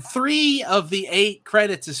 And 3 of the 8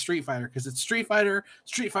 credits is Street Fighter because it's Street Fighter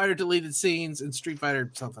deleted scenes, and Street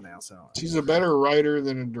Fighter something else. So he's a better writer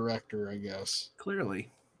than a director, I guess.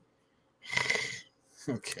 Clearly.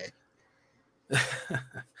 Okay.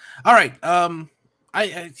 All right.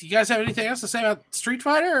 You guys have anything else to say about Street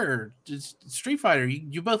Fighter? Or just Street Fighter,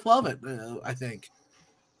 you both love it, I think.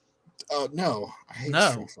 No, I hate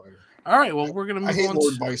Street Fighter. All right, well, we're gonna move on.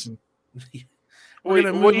 Lord Bison. We're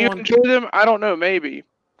gonna Will move you on. enjoy them? I don't know. Maybe.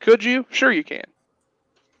 Could you? Sure, you can.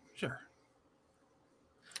 Sure.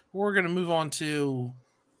 We're gonna move on to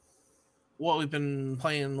what we've been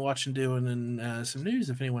playing, watching, doing, and some news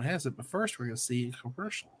if anyone has it. But first, we're gonna see a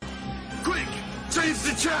commercial. Quick, change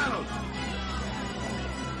the channel.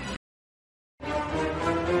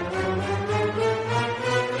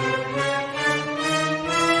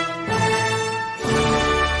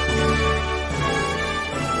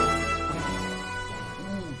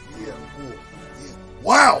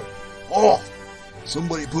 Wow! Oh,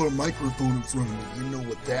 somebody put a microphone in front of me. You know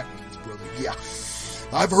what that means, brother. Yeah.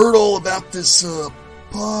 I've heard all about this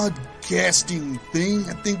podcasting thing.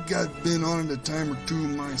 I think I've been on it a time or two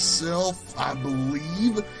myself, I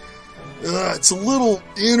believe. It's a little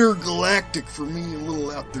intergalactic for me, a little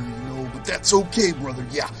out there, you know, but that's okay, brother.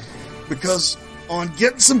 Yeah. Because on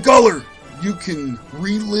Getting Some Color, you can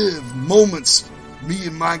relive moments, me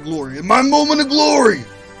and my glory, and my moment of glory.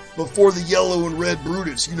 Before the yellow and red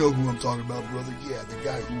Brutus, you know who I'm talking about, brother. Yeah, the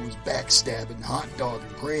guy who was backstabbing, hot dogging,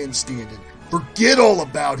 grandstanding. Forget all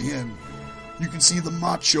about him. You can see the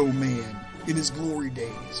Macho Man in his glory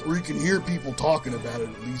days, or you can hear people talking about it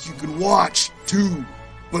at least. You can watch, too.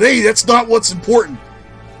 But hey, that's not what's important.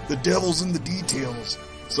 The devil's in the details.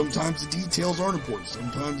 Sometimes the details aren't important.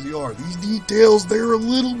 Sometimes they are. These details, they're a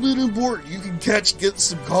little bit important. You can catch Get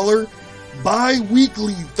Some Color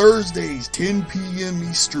bi-weekly Thursdays, 10 p.m.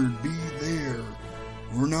 Eastern. Be there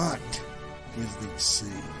or not, as they say.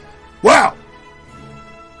 Wow!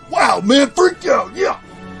 Wow, man, freak out, yeah!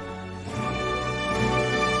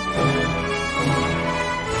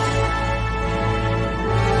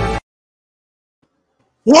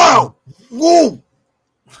 Wow! Whoa!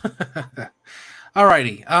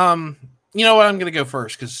 Alrighty. You know what? I'm gonna go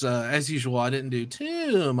first because, as usual, I didn't do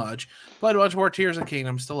too much. Played a bunch more Tears of the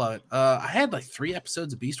Kingdom. Still love it. I had like 3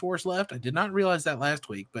 episodes of Beast Wars left. I did not realize that last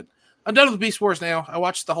week, but I'm done with Beast Wars now. I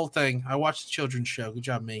watched the whole thing. I watched the children's show. Good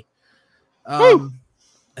job, me.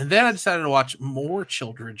 And then I decided to watch more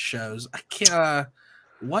children's shows. I can't.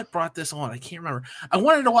 What brought this on? I can't remember. I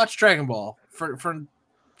wanted to watch Dragon Ball for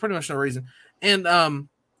pretty much no reason, and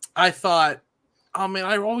I thought, oh man,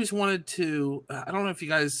 I always wanted to. I don't know if you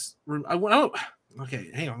guys.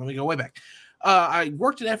 Okay, hang on. Let me go way back. I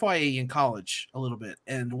worked at FYE in college a little bit,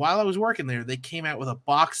 and while I was working there, they came out with a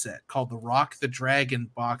box set called the Rock the Dragon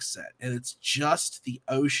box set, and it's just the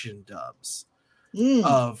ocean dubs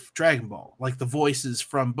of Dragon Ball, like the voices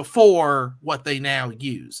from before what they now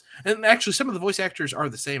use. And actually, some of the voice actors are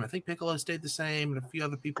the same. I think Piccolo stayed the same, and a few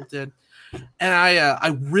other people did. And I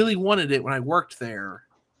really wanted it when I worked there,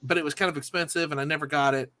 but it was kind of expensive, and I never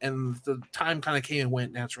got it. And the time kind of came and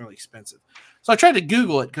went. Now it's really expensive. So I tried to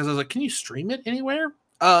Google it because I was like, "Can you stream it anywhere?"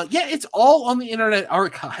 Yeah, it's all on the Internet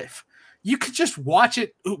Archive. You could just watch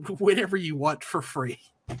it whenever you want for free.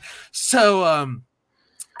 So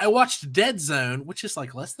I watched Dead Zone, which is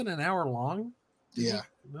like less than an hour long. Yeah.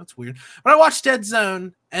 That's weird. But I watched Dead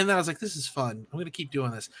Zone, and then I was like, this is fun. I'm going to keep doing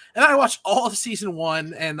this. And then I watched all of season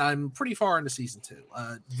 1, and I'm pretty far into season 2.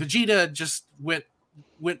 Vegeta just went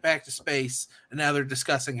back to space, and now they're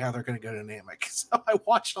discussing how they're going to go to Namek. So I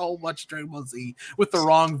watched a whole bunch of Dragon Ball Z with the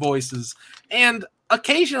wrong voices. And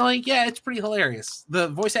occasionally, yeah, it's pretty hilarious. The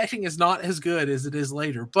voice acting is not as good as it is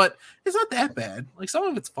later, but it's not that bad. Like, some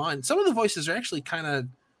of it's fun. Some of the voices are actually kind of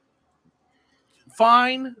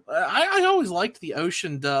fine. I always liked the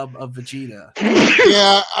ocean dub of Vegeta.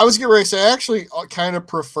 Yeah, I was getting ready to say, I actually kind of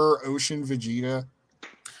prefer Ocean Vegeta.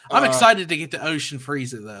 I'm excited to get to Ocean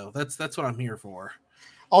Frieza, though. That's what I'm here for.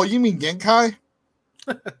 Oh, you mean Genkai?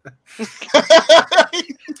 But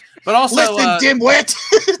also, listen, dimwit.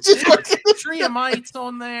 Tree of Might's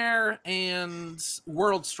on there, and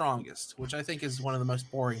World's Strongest, which I think is one of the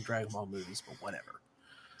most boring Dragon Ball movies, but whatever.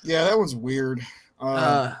 Yeah, that was weird.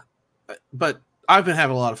 But I've been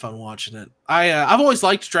having a lot of fun watching it. I've always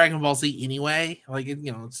liked Dragon Ball Z anyway. Like,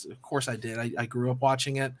 of course I did. I grew up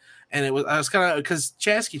watching it, and I was kind of, because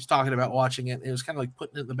Chaz keeps talking about watching it. It was kind of like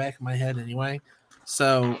putting it in the back of my head anyway.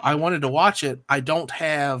 So I wanted to watch it. I don't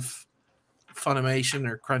have Funimation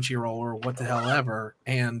or Crunchyroll or what the hell ever,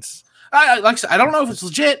 and like I said, I don't know if it's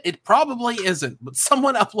legit. It probably isn't, but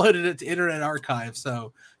someone uploaded it to Internet Archive.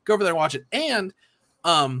 So go over there and watch it. And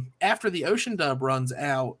after the Ocean dub runs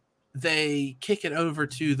out, they kick it over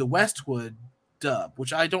to the Westwood dub,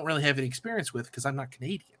 which I don't really have any experience with because I'm not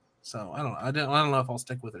Canadian. So I don't know. I don't know if I'll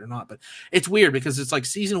stick with it or not. But it's weird because it's like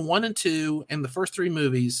season 1 and 2, and the first 3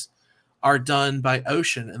 movies are done by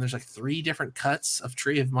Ocean, and there's like 3 different cuts of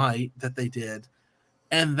Tree of Might that they did,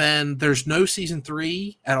 and then there's no season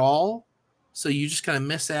 3 at all. So you just kind of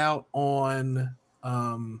miss out on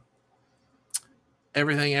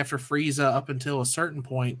everything after Frieza up until a certain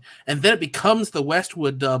point, and then it becomes the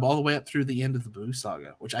Westwood dub all the way up through the end of the Boo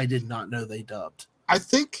Saga, which I did not know they dubbed. I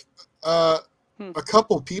think a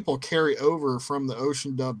couple people carry over from the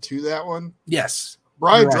Ocean dub to that one. Yes.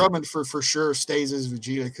 Brian Right. Drummond for sure stays as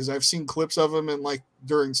Vegeta because I've seen clips of him in like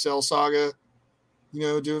during Cell Saga,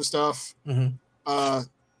 doing stuff. Mm-hmm.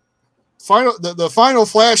 The final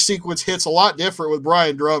Flash sequence hits a lot different with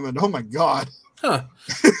Brian Drummond. Oh my god. Huh.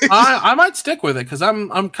 I might stick with it because I'm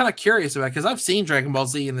kind of curious about it because I've seen Dragon Ball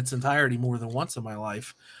Z in its entirety more than once in my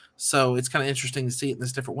life. So it's kind of interesting to see it in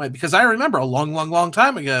this different way because I remember a long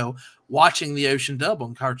time ago watching the Ocean dub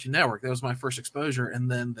on Cartoon Network. That was my first exposure, and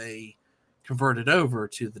then they converted over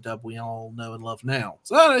to the dub we all know and love now.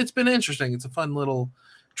 So it's been interesting. It's a fun little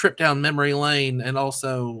trip down memory lane, and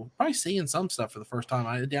also probably seeing some stuff for the first time.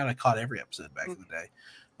 I doubt I caught every episode back in the day,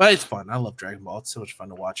 but it's fun. I love Dragon Ball. It's so much fun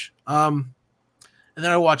to watch. And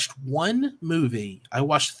then I watched one movie. I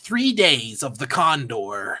watched 3 Days of the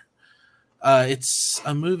Condor. It's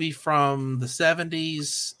a movie from the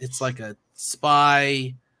 70s. It's like a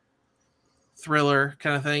spy thriller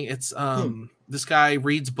kind of thing. It's this guy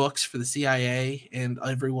reads books for the CIA, and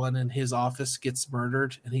everyone in his office gets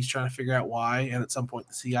murdered, and he's trying to figure out why. And at some point,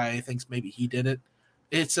 the CIA thinks maybe he did it.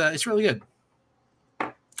 It's really good.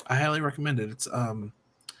 I highly recommend it. It's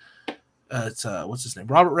what's his name?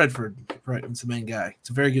 Robert Redford, right? It's the main guy.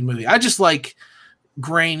 It's a very good movie. I just like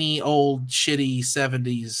grainy, old, shitty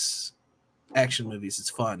 70s action movies. It's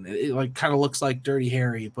fun. It like kind of looks like Dirty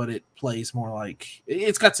Harry, but it plays more like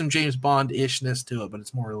it's got some James Bond-ishness to it, but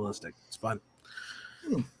it's more realistic. It's fun.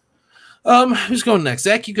 Who's going next?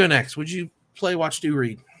 Zach, you go next. Would you play, watch, do,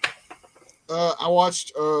 read? I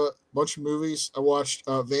watched a bunch of movies. I watched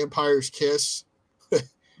Vampire's Kiss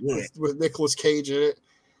with Nicolas Cage in it.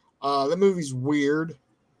 That movie's weird,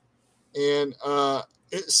 and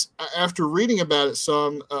it's after reading about it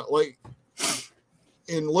some, like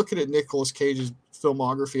in looking at Nicolas Cage's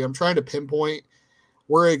filmography, I'm trying to pinpoint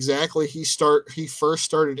where exactly he first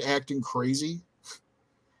started acting crazy,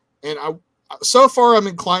 and so far I'm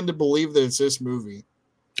inclined to believe that it's this movie.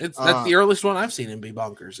 That's the earliest one I've seen him be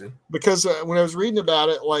bonkers in. Because when I was reading about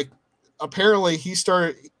it, like apparently he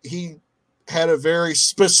had a very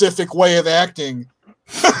specific way of acting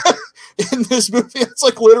in this movie. It's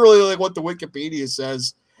like literally like what the Wikipedia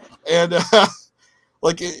says, and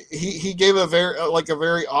like he gave a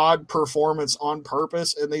very odd performance on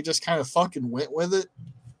purpose, and they just kind of fucking went with it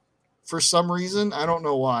for some reason. I don't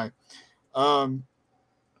know why.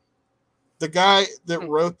 The guy that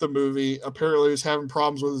wrote the movie apparently was having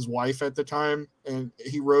problems with his wife at the time, and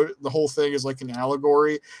he wrote the whole thing as like an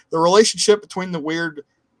allegory. The relationship between the weird,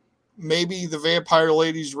 maybe the vampire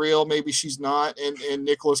lady's real, maybe she's not, and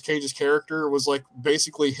Nicolas Cage's character was like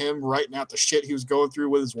basically him writing out the shit he was going through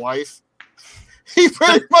with his wife. He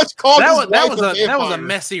pretty much called his wife a vampire. That was a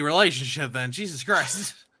messy relationship then. Jesus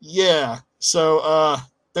Christ. Yeah. So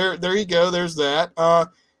there you go. There's that.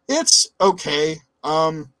 It's okay.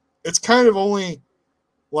 It's kind of only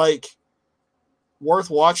like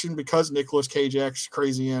worth watching because Nicolas Cage acts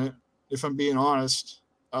crazy in it, if I'm being honest.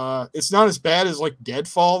 It's not as bad as like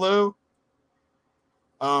Deadfall though.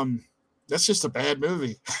 That's just a bad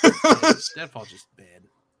movie. Deadfall's just bad.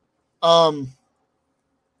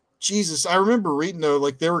 Jesus, I remember reading though,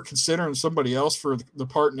 like they were considering somebody else for the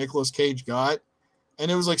part Nicolas Cage got,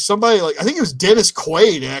 and it was like somebody like I think it was Dennis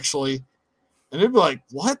Quaid actually, and it'd be like,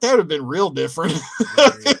 what? That would have been real different.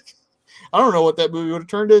 I don't know what that movie would have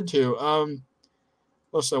turned into.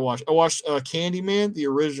 What else did I watch? I watched Candyman, the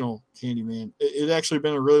original Candyman. It actually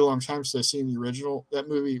been a really long time since I've seen the original. That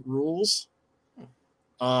movie rules.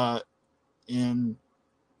 And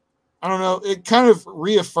I don't know. It kind of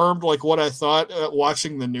reaffirmed like what I thought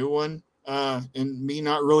watching the new one, and me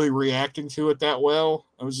not really reacting to it that well.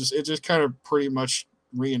 It just kind of pretty much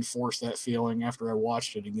reinforced that feeling after I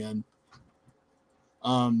watched it again.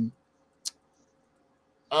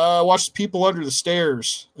 Watched People Under the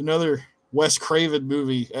Stairs, another Wes Craven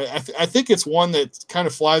movie. I think it's one that kind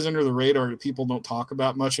of flies under the radar that people don't talk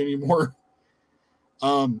about much anymore.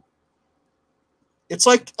 It's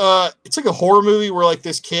like a horror movie where like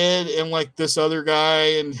this kid and like this other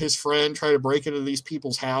guy and his friend try to break into these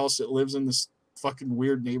people's house that lives in this fucking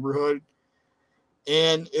weird neighborhood.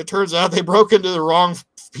 And it turns out they broke into the wrong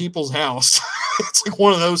people's house. It's like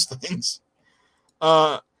one of those things.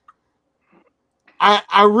 I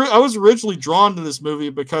was originally drawn to this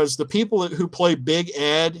movie because the people who play Big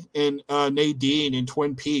Ed and Nadine in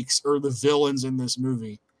Twin Peaks are the villains in this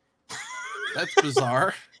movie. That's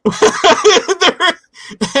bizarre.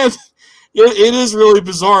 And it is really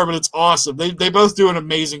bizarre, but it's awesome. They both do an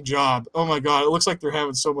amazing job. Oh my god, it looks like they're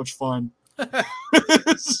having so much fun.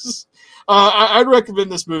 I'd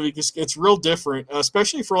recommend this movie because it's real different,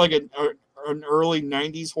 especially for like an early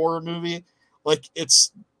 '90s horror movie. Like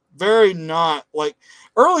it's very not like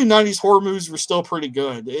early '90s horror movies were still pretty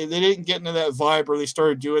good. They didn't get into that vibe where they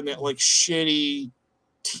started doing that like shitty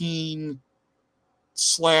teen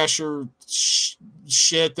slasher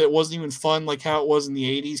shit that wasn't even fun, like how it was in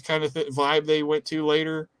the '80s kind of vibe they went to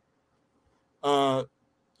later.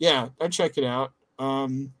 Yeah, I'd check it out.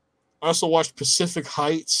 I also watched Pacific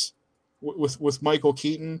Heights with Michael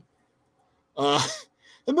Keaton. The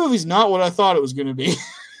movie's not what I thought it was going to be.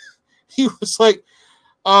 He was like,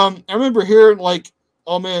 I remember hearing like,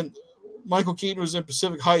 oh man, Michael Keaton was in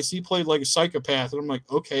Pacific Heights. He played like a psychopath. And I'm like,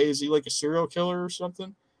 okay, is he like a serial killer or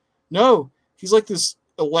something? No, he's like this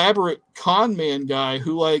elaborate con man guy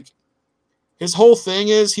who like, his whole thing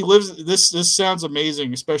is he lives, this sounds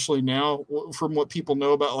amazing, especially now from what people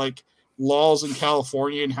know about like laws in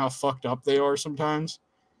California and how fucked up they are sometimes.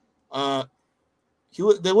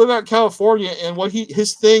 They live out in California, and what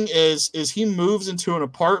his thing is he moves into an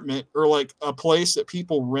apartment or like a place that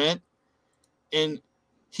people rent, and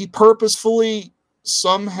he purposefully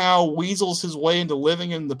somehow weasels his way into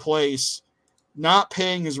living in the place, not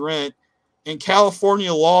paying his rent, and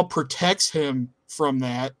California law protects him from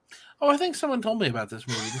that. Oh, I think someone told me about this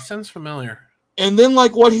movie. This sounds familiar. And then,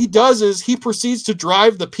 like, what he does is he proceeds to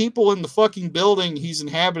drive the people in the fucking building he's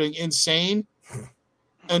inhabiting insane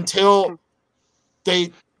until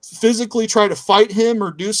they physically try to fight him or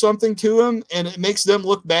do something to him, and it makes them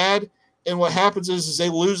look bad. And what happens is they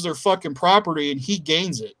lose their fucking property, and he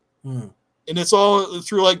gains it. And it's all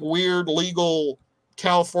through, like, weird legal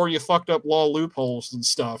California fucked up law loopholes and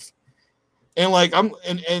stuff. And, like, and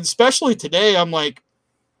especially today, I'm like,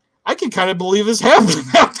 I can kind of believe this happening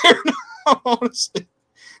out there now, honestly.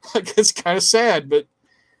 Like, it's kind of sad, but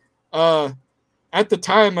at the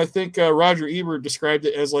time, I think Roger Ebert described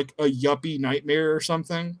it as like a yuppie nightmare or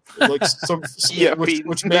something, like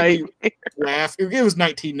which made me laugh. It was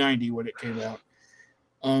 1990 when it came out.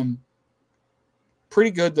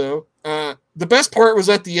 Pretty good though. The best part was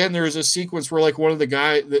at the end. There was a sequence where like one of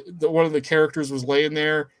the characters was laying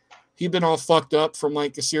there. He'd been all fucked up from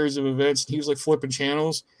like a series of events, and he was like flipping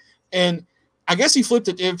channels. And I guess he flipped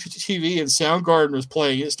it to MTV, and Soundgarden was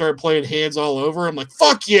playing. It started playing Hands All Over. I'm like,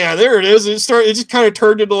 fuck yeah, there it is. It just kind of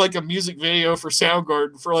turned into like a music video for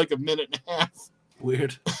Soundgarden for like a minute and a half.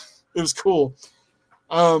 Weird. It was cool.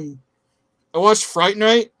 I watched Fright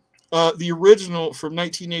Night, the original from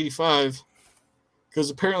 1985, because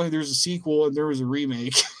apparently there's a sequel and there was a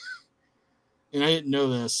remake. And I didn't know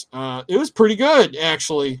this. It was pretty good,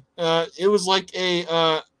 actually. It was like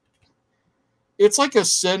it's like a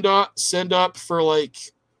send up for like,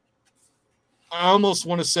 I almost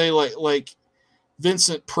want to say like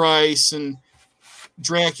Vincent Price and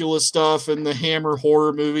Dracula stuff and the Hammer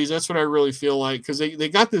horror movies. That's what I really feel like, because they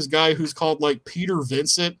got this guy who's called like Peter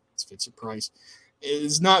Vincent. It's Vincent Price.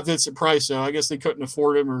 It's not Vincent Price though. I guess they couldn't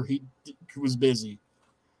afford him, or he was busy.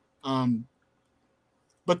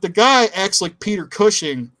 But the guy acts like Peter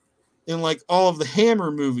Cushing in like all of the Hammer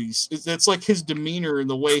movies. That's like his demeanor and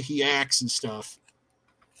the way he acts and stuff.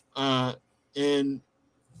 And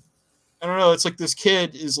I don't know, it's like this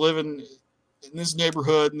kid is living in this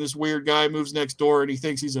neighborhood and this weird guy moves next door and he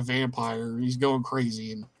thinks he's a vampire and he's going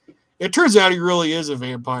crazy. And it turns out he really is a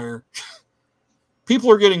vampire.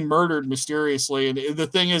 People are getting murdered mysteriously. And the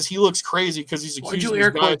thing is, he looks crazy because he's accused of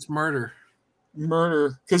air quotes murder,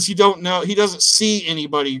 because he doesn't see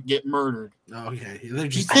anybody get murdered. Okay, they're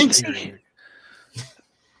just he thinks I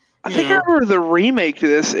think I remember the remake to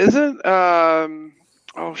this. Isn't Colin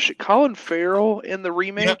Farrell in the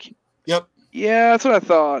remake? Yep. Yeah, that's what I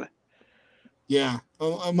thought. Yeah,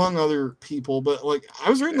 among other people, but like I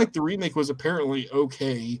was reading, like the remake was apparently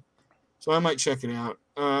okay, so I might check it out.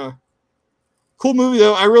 Cool movie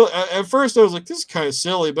though. At first I was like, this is kind of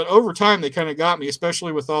silly, but over time they kind of got me,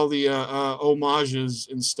 especially with all the homages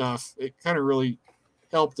and stuff. It kind of really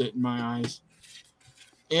helped it in my eyes.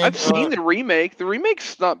 And, I've seen the remake. The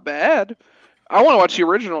remake's not bad. I want to watch the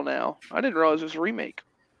original now. I didn't realize it was a remake.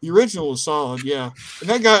 The original was solid, yeah. And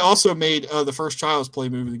that guy also made the first Child's Play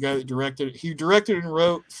movie. The guy that directed it. He directed and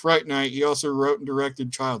wrote Fright Night. He also wrote and directed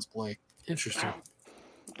Child's Play. Interesting.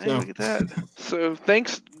 Hey, look at that. So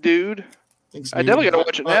thanks, dude. Thanks, I dude. definitely got to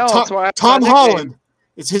watch it now. That's why Tom Holland.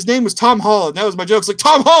 His name was Tom Holland. That was my joke. It's like,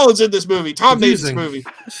 Tom Holland's in this movie. Tom made this movie.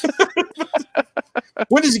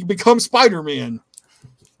 When does he become Spider-Man?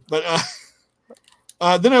 But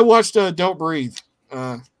then I watched Don't Breathe.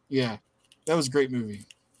 Yeah, that was a great movie.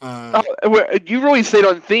 You really stayed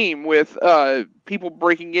on theme with people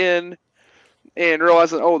breaking in and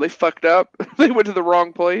realizing, oh, they fucked up. They went to the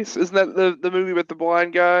wrong place. Isn't that the movie with the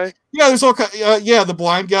blind guy? Yeah, there's all kind. The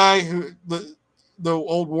blind guy who the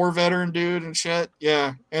old war veteran dude and shit.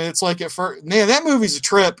 Yeah, and it's like at first, man, that movie's a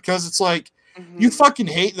trip because it's like you fucking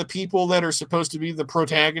hate the people that are supposed to be the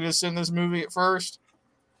protagonists in this movie at first.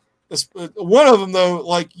 One of them though,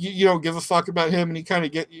 like you don't give a fuck about him, and he kind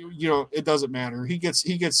of it doesn't matter. He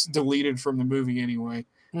gets deleted from the movie anyway.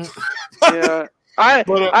 Yeah, I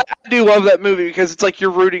do love that movie because it's like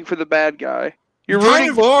you're rooting for the bad guy. You're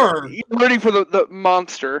rooting for the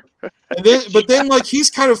monster. But then like he's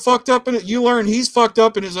kind of fucked up in it. You learn he's fucked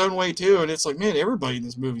up in his own way too, and it's like, man, everybody in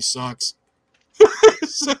this movie sucks.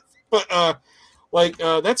 That's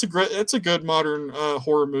a good modern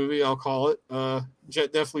horror movie. I'll call it.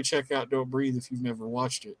 Definitely check out Don't Breathe if you've never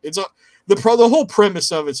watched it. It's the whole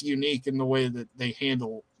premise of it's unique in the way that they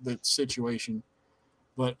handle the situation.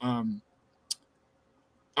 But I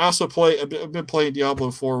also I've been playing Diablo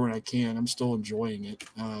 4 when I can. I'm still enjoying it,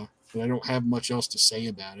 but I don't have much else to say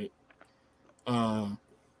about it. I'm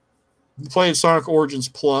playing Sonic Origins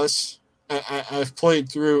Plus. I've played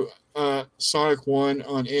through Sonic 1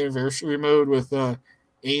 on anniversary mode with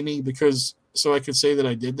Amy so I could say that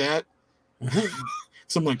I did that.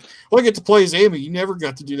 So I'm like, well, I get to play as Amy. You never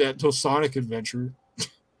got to do that until Sonic Adventure.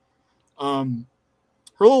 Her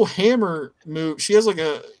little hammer move, she has like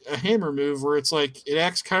a hammer move where it's like it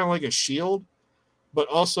acts kind of like a shield, but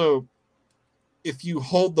also if you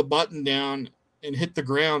hold the button down and hit the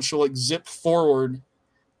ground, she'll like zip forward,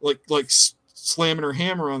 like slamming her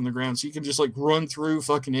hammer on the ground, so you can just like run through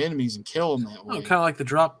fucking enemies and kill them that way. Oh, kind of like the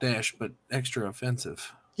drop dash, but extra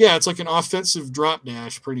offensive. Yeah, it's like an offensive drop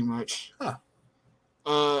dash, pretty much. Huh.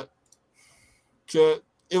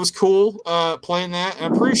 It was cool playing that. And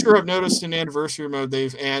I'm pretty sure I've noticed in anniversary mode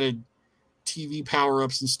they've added TV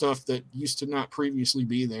power-ups and stuff that used to not previously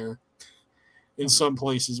be there in some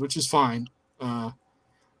places, which is fine. I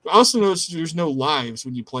also noticed there's no lives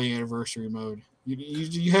when you play anniversary mode.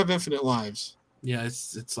 You have infinite lives. Yeah,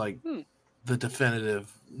 it's like the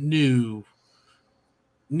definitive new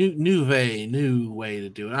way to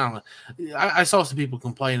do it. I don't know. I saw some people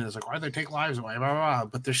complaining. It's like, why do they take lives away? Blah, blah, blah.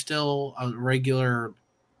 But there's still a regular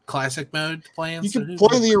classic mode playing. You can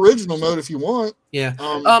play the original mode if you want. Yeah.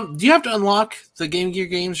 Do you have to unlock the Game Gear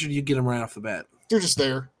games, or do you get them right off the bat? They're just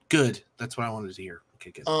there. Good. That's what I wanted to hear.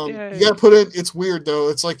 Okay, good. You got to put in. It's weird though.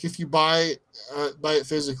 It's like if you buy it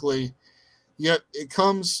physically, it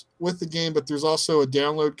comes with the game, but there's also a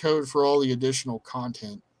download code for all the additional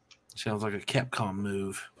content. Sounds like a Capcom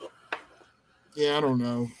move. Yeah, I don't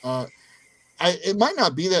know. It might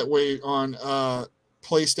not be that way on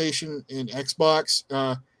PlayStation and Xbox.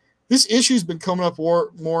 This issue's been coming up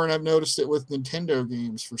more, and I've noticed it with Nintendo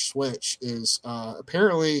games for Switch. Is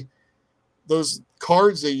apparently those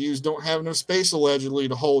cards they use don't have enough space allegedly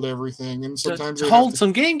to hold everything, and sometimes to hold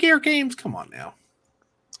some Game Gear games. Come on now.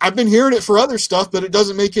 I've been hearing it for other stuff, but it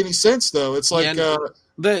doesn't make any sense though. It's like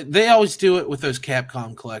they always do it with those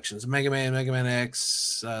Capcom collections, Mega Man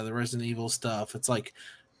X, the Resident Evil stuff. It's like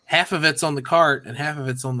half of it's on the cart and half of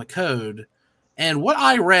it's on the code. And what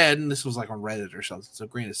I read, and this was like on Reddit or something, so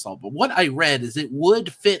grain of salt, but what I read is it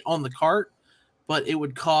would fit on the cart, but it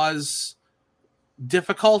would cause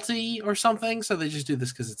difficulty or something. So they just do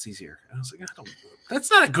this because it's easier. And I was like, that's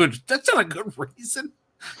not a good reason.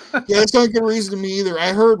 Yeah, that's not a good reason to me either.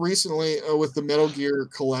 I heard recently with the Metal Gear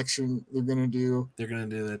collection, they're gonna do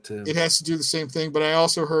that too. It has to do the same thing, but I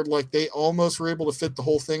also heard like they almost were able to fit the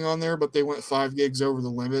whole thing on there, but they went 5 gigs over the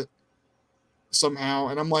limit somehow.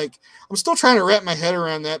 And I'm like, I'm still trying to wrap my head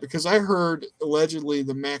around that because I heard allegedly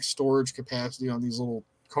the max storage capacity on these little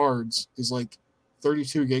cards is like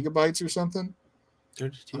 32 gigabytes or something.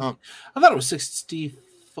 32. I thought it was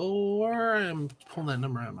 64. I'm pulling that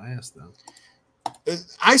number out of my ass though.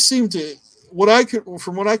 I seem to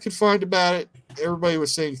from what I could find about it, everybody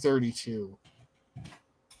was saying 32.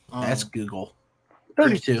 That's Google.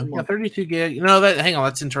 32. Yeah, 32 gig. Hang on,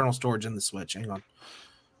 that's internal storage in the Switch. Hang on.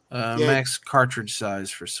 Max cartridge size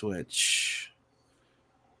for Switch.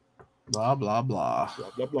 Blah blah blah.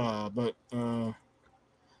 Blah blah blah. But I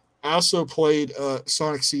also played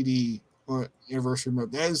Sonic CD on anniversary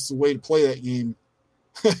mode. That is the way to play that game.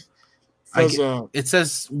 It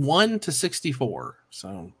says 1 to 64,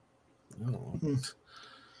 so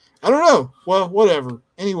I don't know. Well, whatever.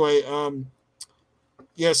 Anyway,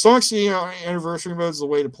 Sonic CD anniversary mode is the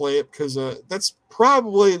way to play it because that's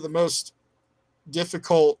probably the most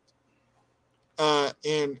difficult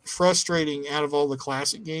and frustrating out of all the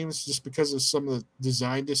classic games, just because of some of the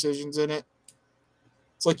design decisions in it.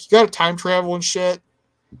 It's like you got to time travel and shit,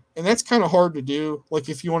 And that's kind of hard to do. Like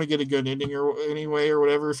if you want to get a good ending or anyway or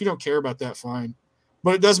whatever, if you don't care about that, fine.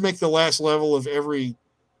 But it does make the last level of every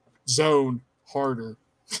zone harder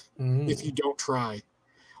if you don't try.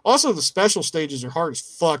 Also, the special stages are hard as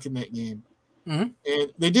fuck in that game. And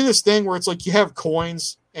they do this thing where it's like you have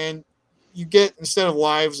coins and you get, instead of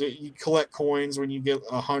lives, you collect coins when you get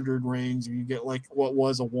 100 rings, or you get like what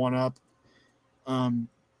was a 1-up.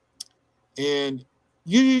 And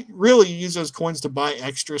you really use those coins to buy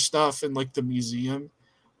extra stuff in like the museum.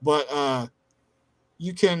 But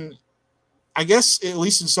you can, I guess, at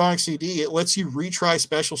least in Sonic CD, it lets you retry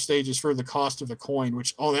special stages for the cost of a coin,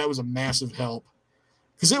 which, that was a massive help.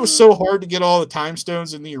 Because it was so hard to get all the time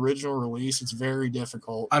stones in the original release. It's very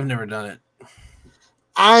difficult. I've never done it.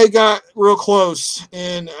 I got real close,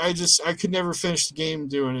 and I could never finish the game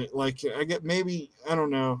doing it. Like, I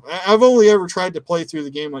don't know. I've only ever tried to play through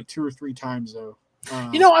the game like 2 or 3 times, though.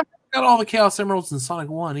 I've never got all the Chaos Emeralds in Sonic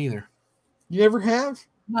 1 either. You never have?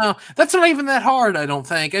 No, that's not even that hard, I don't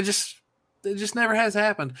think. It just never has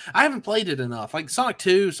happened. I haven't played it enough. Like Sonic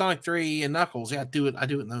 2, Sonic 3, and Knuckles. Yeah, I do it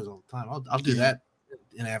in those all the time. I'll do that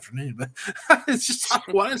in the afternoon, but it's just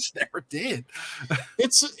Sonic 1. I just never did.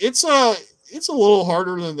 It's a little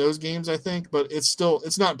harder than those games, I think, but it's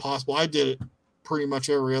not impossible. I did it pretty much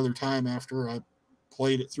every other time after I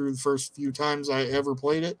played it through the first few times I ever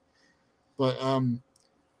played it. But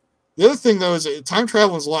the other thing, though, is time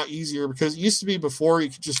traveling is a lot easier, because it used to be before you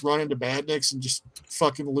could just run into badniks and just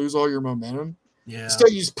fucking lose all your momentum. Yeah. Instead,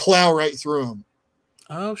 you just plow right through them.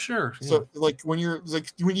 Oh, sure. Yeah. So, like when you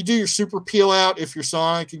do your super peel out, if you're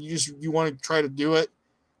Sonic and you want to try to do it,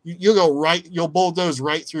 you'll go right. You'll bulldoze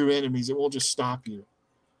right through enemies. It won't just stop you.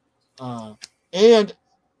 And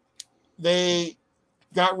they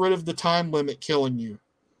got rid of the time limit killing you.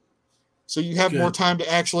 So you have more time to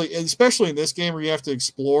actually, especially in this game where you have to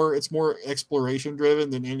explore. It's more exploration driven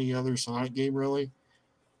than any other Sonic game, really.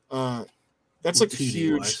 That's like a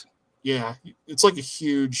huge, it's like a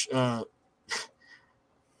huge,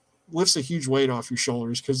 lifts a huge weight off your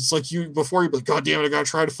shoulders, because it's like before you'd be like, God damn it, I gotta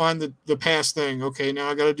try to find the past thing. Okay, now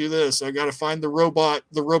I gotta do this. I gotta find the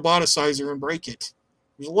roboticizer and break it.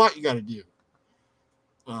 There's a lot you gotta do.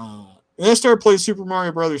 And then I started playing Super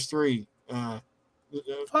Mario Brothers 3.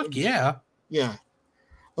 Fuck yeah. Yeah.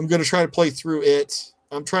 I'm going to try to play through it.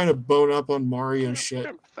 I'm trying to bone up on Mario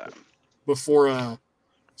shit before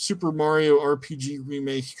Super Mario RPG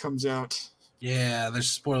Remake comes out. Yeah, there's a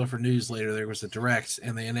spoiler for news later. There was a direct,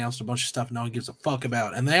 and they announced a bunch of stuff no one gives a fuck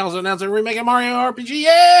about. And they also announced they're remaking Mario RPG.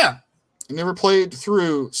 Yeah! I never played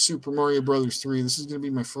through Super Mario Brothers 3. This is going to be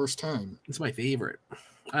my first time. It's my favorite.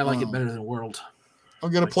 I like it better than World.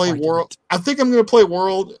 I'm gonna play World. I think I'm gonna play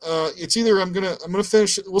World. It's either I'm gonna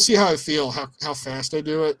finish it. We'll see how I feel, how fast I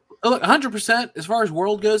do it. Look, 100% as far as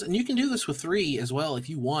World goes, and you can do this with 3 as well if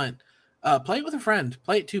you want. Play it with a friend.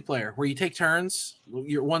 Play it 2-player, where you take turns.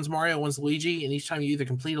 One's Mario, one's Luigi, and each time you either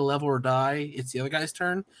complete a level or die, it's the other guy's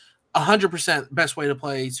turn. 100% best way to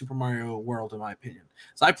play Super Mario World, in my opinion.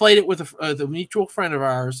 So I played it with a mutual friend of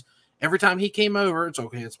ours. Every time he came over, it's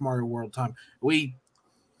okay. It's Mario World time. We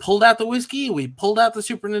pulled out the whiskey, we pulled out the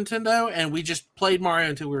Super Nintendo, and we just played Mario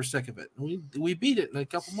until we were sick of it. We beat it in a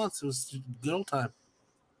couple months. It was a good old time.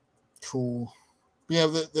 Cool. Yeah,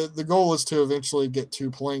 the goal is to eventually get to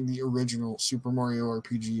playing the original Super Mario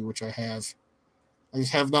RPG, which I have. I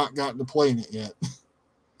just have not gotten to playing it yet.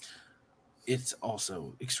 It's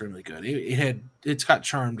also extremely good. It's got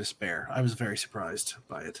charm to spare. I was very surprised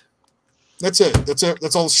by it. That's it.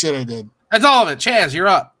 That's all the shit I did. That's all of it. Chaz, you're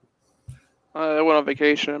up. I went on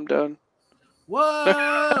vacation. I'm done.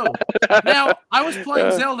 Whoa! Now, I was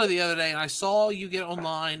playing Zelda the other day, and I saw you get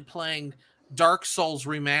online playing Dark Souls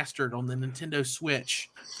Remastered on the Nintendo Switch.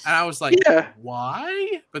 And I was like,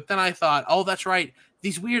 why? But then I thought, oh, that's right.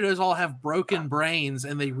 These weirdos all have broken brains,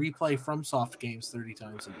 and they replay FromSoft games 30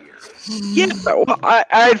 times a year. Yeah, I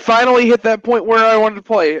had finally hit that point where I wanted to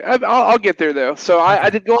play. I'll get there, though. So I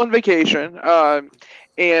did go on vacation.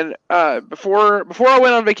 And before I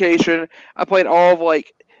went on vacation, I played all of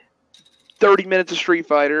like 30 minutes of Street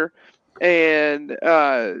Fighter, and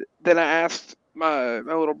then I asked my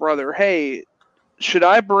little brother, "Hey, should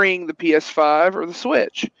I bring the PS5 or the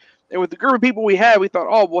Switch?" And with the group of people we had, we thought,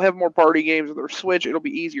 "Oh, we'll have more party games with our Switch. It'll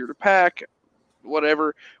be easier to pack,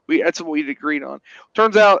 whatever." That's what we agreed on.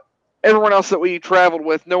 Turns out, everyone else that we traveled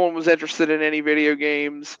with, no one was interested in any video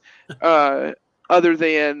games. Other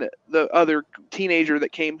than the other teenager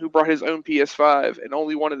that came who brought his own PS5 and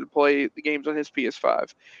only wanted to play the games on his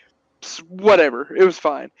PS5. Whatever. It was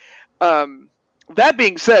fine. That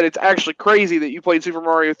being said, it's actually crazy that you played Super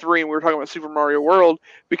Mario 3 and we were talking about Super Mario World,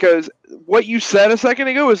 because what you said a second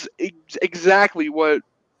ago is exactly what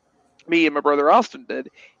Me and my brother Austin did.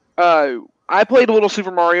 I played a little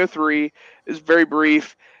Super Mario 3. It was very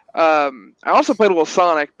brief. I also played a little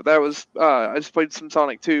Sonic, but that was I just played some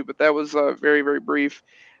Sonic 2, but that was very very brief.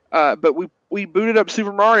 But we booted up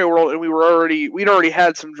Super Mario World, and we'd already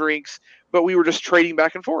had some drinks, but we were just trading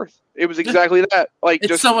back and forth. It was exactly that. Like It's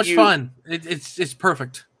just so much fun. It's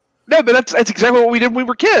perfect. No, but that's exactly what we did when we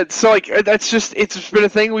were kids. So like that's just it's just been a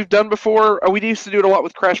thing we've done before. We used to do it a lot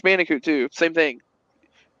with Crash Bandicoot too. Same thing.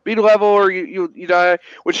 Beat a level or you die.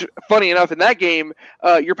 Which, funny enough, in that game,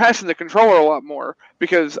 you're passing the controller a lot more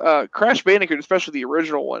because Crash Bandicoot, especially the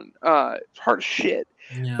original one, it's hard as shit.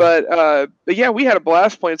 Yeah. But yeah, we had a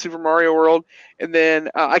blast playing Super Mario World, and then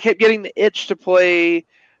I kept getting the itch to play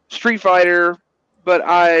Street Fighter, but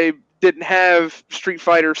I didn't have Street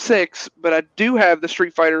Fighter 6, but I do have the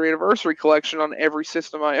Street Fighter Anniversary Collection on every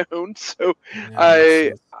system I own. So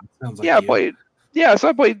I sounds like yeah, I you. played so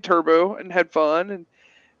I played Turbo and had fun, and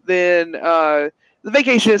then the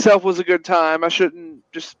vacation itself was a good time. I shouldn't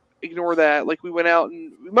just ignore that. Like we went out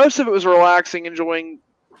and most of it was relaxing, enjoying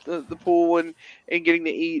the pool and getting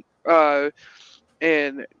to eat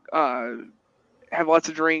and have lots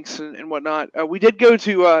of drinks and whatnot. We did go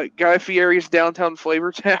to Guy Fieri's downtown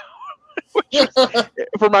Flavor Town.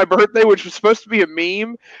 For my birthday, which was supposed to be a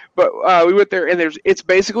meme, but we went there and it's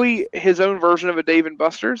basically his own version of a Dave and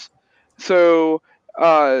Buster's. So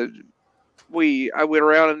I went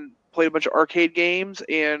around and played a bunch of arcade games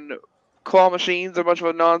and claw machines, a bunch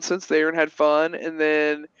of nonsense there, and had fun. And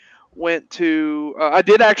then went to I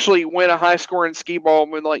did actually win a high score in skee ball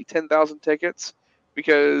and win like 10,000 tickets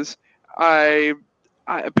because I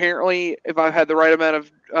apparently if I had the right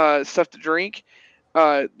amount of stuff to drink.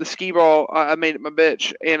 The skee ball, I made it my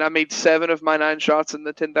bitch, and I made 7 of my 9 shots in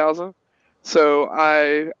the 10,000. So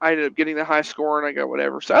I ended up getting the high score, and I got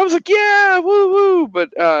whatever. So I was like, yeah, woo woo.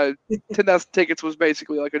 But 10,000 tickets was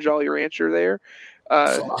basically like a Jolly Rancher there.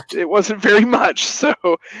 It wasn't very much. So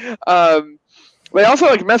they also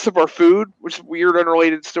like messed up our food, which is a weird,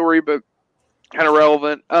 unrelated story, but kind of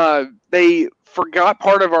relevant. They forgot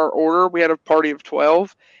part of our order. We had a party of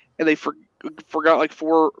 12, and they forgot like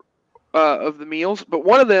 4 of the meals, but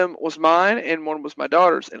one of them was mine and one was my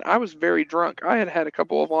daughter's, and I was very drunk. I had had a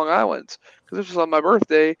couple of Long Islands because this was on my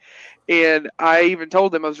birthday, and I even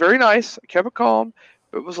told them I was very nice. I kept it calm,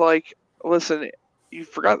 but was like, "Listen, you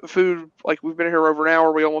forgot the food. Like we've been here over an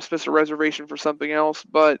hour. We almost missed a reservation for something else,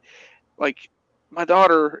 but like." My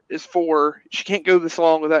daughter is 4. She can't go this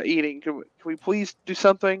long without eating. Can we please do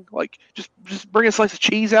something? Like just bring a slice of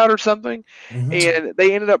cheese out or something. Mm-hmm. And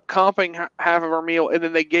they ended up comping half of our meal, and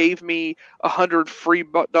then they gave me $100 free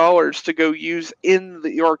dollars to go use in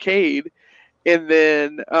the arcade, and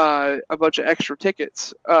then a bunch of extra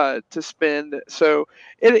tickets to spend. So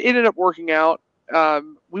it ended up working out.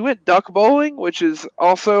 We went duck bowling, which is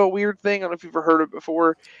also a weird thing. I don't know if you've ever heard of it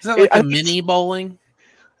before. Is that like a mini bowling?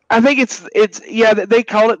 I think it's yeah, they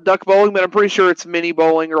call it duck bowling, but I'm pretty sure it's mini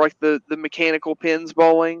bowling or like the mechanical pins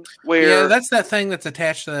bowling. Where that's that thing that's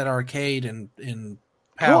attached to that arcade in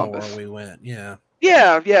Powell where we went. Yeah.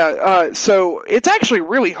 Yeah. So it's actually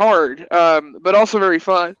really hard, but also very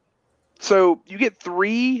fun. So you get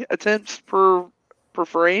 3 attempts per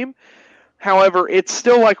frame. However, it's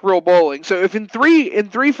still like real bowling. So if in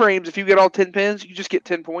three frames, if you get all 10 pins, you just get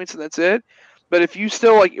 10 points and that's it. But if you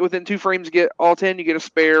still like within 2 frames get all 10, you get a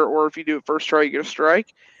spare, or if you do it first try, you get a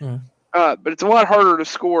strike. But it's a lot harder to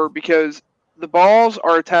score because the balls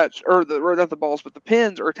are attached, or not the balls, but the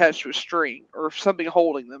pins are attached to a string or something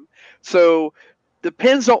holding them. So the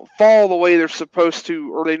pins don't fall the way they're supposed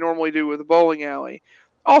to, or they normally do with a bowling alley.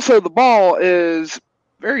 Also, the ball is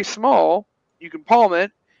very small. You can palm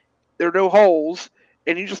it. There are no holes,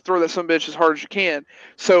 and you just throw that some bitch as hard as you can.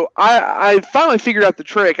 So I finally figured out the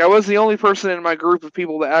trick. I was the only person in my group of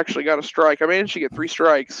people that actually got a strike. I managed to get 3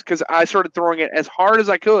 strikes because I started throwing it as hard as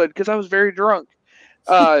I could because I was very drunk.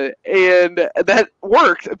 And that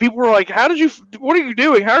worked. People were like, what are you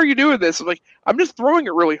doing? How are you doing this? I'm like, I'm just throwing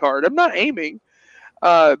it really hard. I'm not aiming.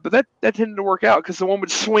 But that tended to work out because the one would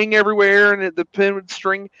swing everywhere and the pin would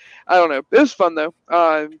string. I don't know. It was fun, though.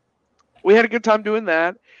 We had a good time doing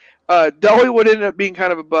that. Dollywood ended up being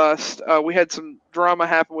kind of a bust. We had some drama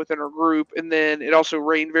happen within our group, and then it also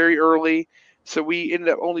rained very early, so we ended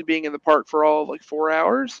up only being in the park for all of like 4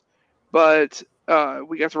 hours. But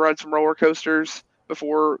we got to ride some roller coasters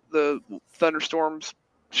before the thunderstorms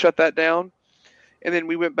shut that down, and then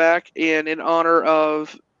we went back, and in honor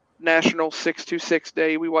of National 626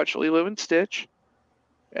 Day, we watched Lilo and Stitch,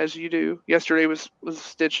 as you do. Yesterday was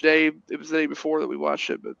Stitch Day. It was the day before that we watched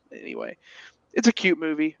it, but anyway. It's a cute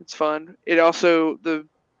movie. It's fun. It also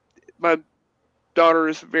my daughter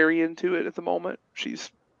is very into it at the moment. She's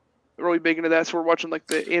really big into that. So we're watching like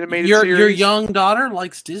the animated Your series. young daughter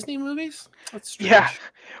likes Disney movies? That's strange. Yeah.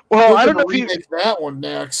 Well, I don't know if you. remake that one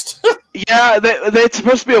next. Yeah, it's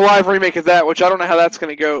supposed to be a live remake of that, which I don't know how that's going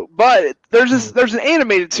to go. But there's an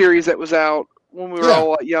animated series that was out when we were all a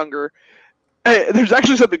lot younger. There's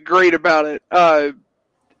actually something great about it.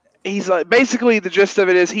 He's like, basically the gist of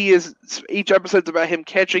it is each episode's about him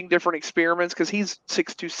catching different experiments because he's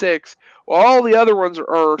 626, while all the other ones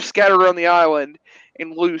are scattered around the island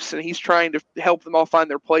and loose, and he's trying to help them all find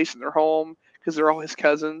their place in their home because they're all his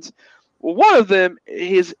cousins. Well, one of them,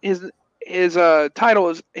 his title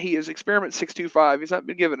is Experiment 625. He's not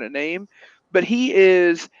been given a name, but he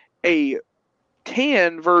is a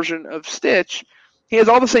tan version of Stitch. He has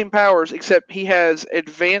all the same powers except he has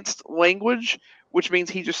advanced language, which means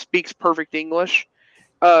he just speaks perfect English.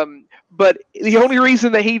 But the only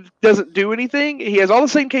reason that he doesn't do anything, he has all the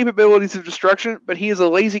same capabilities of destruction, but he is a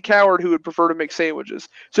lazy coward who would prefer to make sandwiches.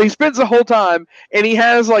 So he spends the whole time, and he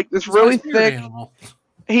has like this really thick.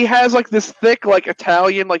 He has like this thick, like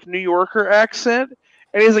Italian, like New Yorker accent,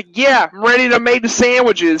 and he's like, "Yeah, I'm ready to make the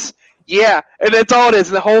sandwiches." Yeah, and that's all it is.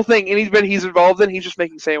 And the whole thing, anything he's involved in, he's just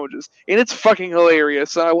making sandwiches, and it's fucking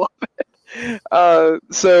hilarious. And I love it.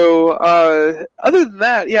 Other than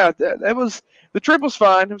that, yeah, that was the trip was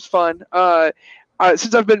fine. It was fun.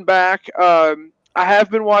 Since I've been back, I have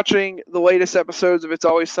been watching the latest episodes of It's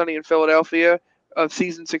Always Sunny in Philadelphia of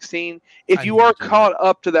season 16. If you are caught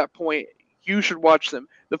up to that point, you should watch them.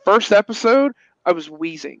 The first episode, I was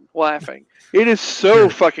wheezing, laughing. It is so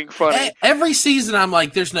fucking funny. Every season, I'm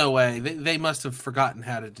like, "There's no way they must have forgotten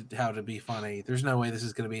how to be funny. There's no way this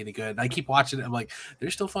is going to be any good." And I keep watching it. I'm like,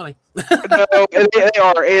 "They're still funny." No, they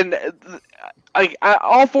are, and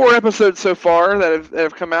all 4 episodes so far that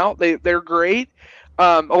have come out, they're great.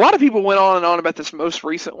 A lot of people went on and on about this most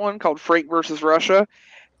recent one called Frank versus Russia.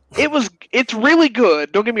 It's really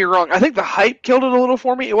good. Don't get me wrong. I think the hype killed it a little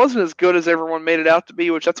for me. It wasn't as good as everyone made it out to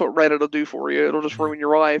be, which that's what Reddit will do for you. It'll just ruin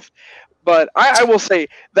your life. But I will say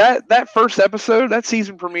that first episode, that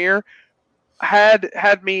season premiere, had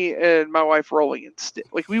me and my wife rolling in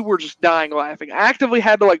like we were just dying laughing. I actively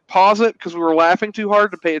had to like pause it because we were laughing too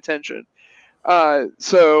hard to pay attention. Yeah,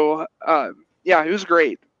 it was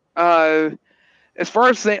great. As far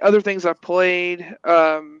as other things I played,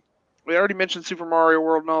 we already mentioned Super Mario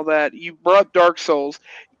World and all that. You brought up Dark Souls.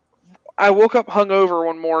 I woke up hungover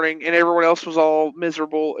one morning, and everyone else was all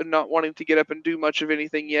miserable and not wanting to get up and do much of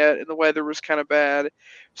anything yet, and the weather was kind of bad.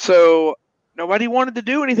 So nobody wanted to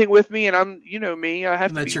do anything with me, and I'm, me, I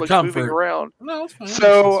have to be like moving around. No, it's fine.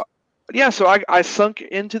 So I sunk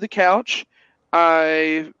into the couch.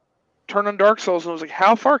 I turned on Dark Souls and was like,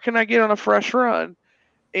 how far can I get on a fresh run?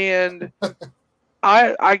 And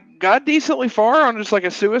I got decently far on just like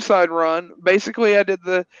a suicide run. Basically, I'm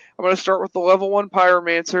going to start with the level 1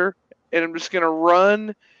 Pyromancer, and I'm just going to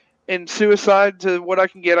run and suicide to what I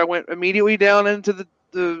can get. I went immediately down into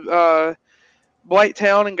the Blight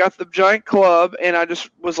Town and got the giant club, and I just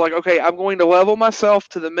was like, okay, I'm going to level myself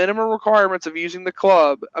to the minimum requirements of using the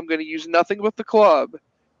club. I'm going to use nothing but the club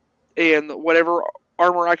and whatever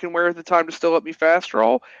armor I can wear at the time to still let me fast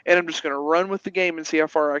roll, and I'm just going to run with the game and see how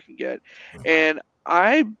far I can get. And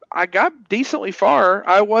I got decently far.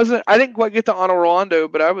 I didn't quite get to Anno Rolando,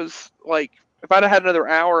 but I was like, if I'd have had another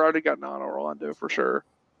hour, I'd have gotten Anno Rolando for sure.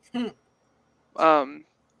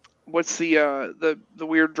 What's the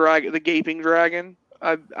weird dragon, the gaping dragon?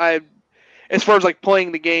 I as far as like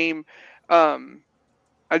playing the game,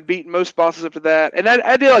 I'd beaten most bosses up to that, and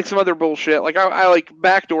I did like some other bullshit. Like I like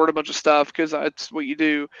backdoored a bunch of stuff because that's what you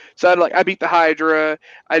do. So I beat the Hydra.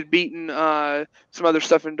 I'd beaten some other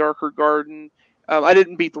stuff in Darker Garden. I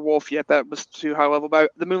didn't beat the wolf yet. That was too high level.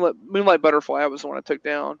 But the Moonlight Butterfly was the one I took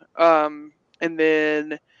down. And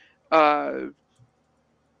then the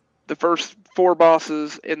first 4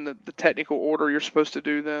 bosses in the technical order you're supposed to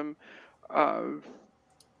do them,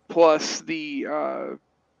 plus the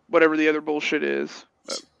whatever the other bullshit is.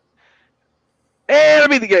 And I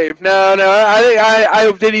beat the game. No,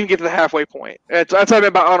 I didn't even get to the halfway point. That's what I meant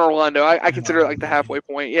about Honor Orlando. I consider it like the halfway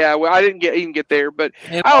point. Yeah, well, I didn't even get there, but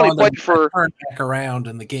and I only played for. Turn back around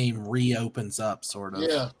and the game reopens up, sort of.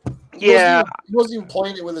 Yeah. He wasn't even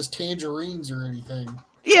playing it with his tangerines or anything.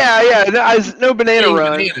 Yeah. No banana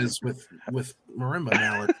run. Bananas with Marimba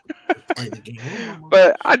now. Play the game.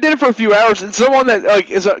 But I did it for a few hours, and someone that like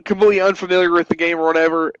is completely unfamiliar with the game or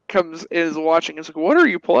whatever comes and is watching. It's like, "What are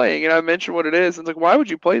you playing?" And I mention what it is, and it's like, "Why would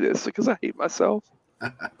you play this?" Because I hate myself.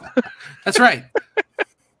 That's right.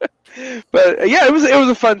 But yeah, it was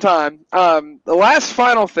a fun time. The last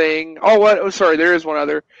final thing. Sorry, there is one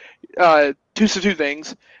other. Two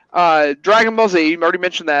things. Dragon Ball Z. You already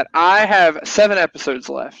mentioned that. I have 7 episodes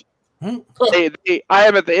left. I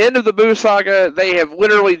am at the end of the Boo saga. They have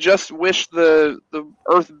literally just wished the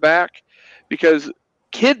Earth back because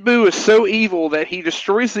Kid Boo is so evil that he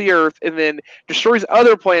destroys the Earth and then destroys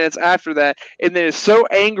other planets after that, and then is so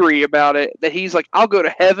angry about it that he's like, "I'll go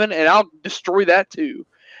to heaven and I'll destroy that too."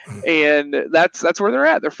 And that's where they're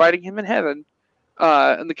at. They're fighting him in heaven,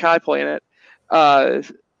 on the Kai planet.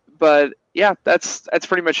 But yeah, that's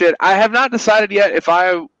pretty much it. I have not decided yet if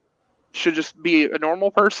I should just be a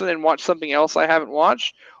normal person and watch something else I haven't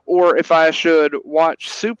watched, or if I should watch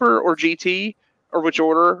Super or GT, or which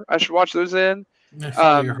order I should watch those in.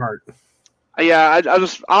 Follow your heart. Yeah,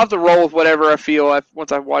 I'll have to roll with whatever I feel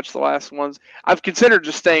once I've watched the last ones. I've considered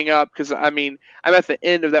just staying up because I mean I'm at the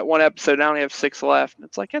end of that one episode. And I only have 6 left, and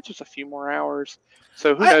it's like that's just a few more hours.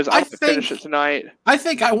 So who knows? I'll have to finish it tonight. I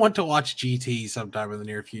think I want to watch GT sometime in the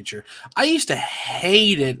near future. I used to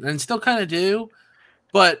hate it and still kind of do,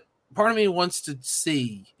 but part of me wants to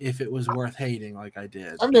see if it was worth hating like I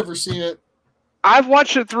did. I've never seen it. I've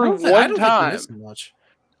watched it through one time. Much.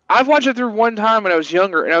 I've watched it through one time when I was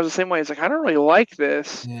younger, and I was the same way. It's like I don't really like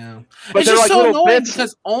this. Yeah, but it's they're just like so little annoying bits.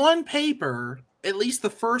 Because on paper, at least the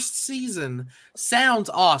first season sounds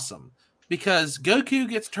awesome because Goku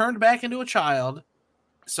gets turned back into a child,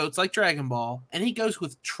 so it's like Dragon Ball, and he goes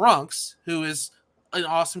with Trunks, who is an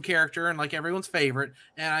awesome character and like everyone's favorite,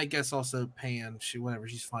 and I guess also Pan,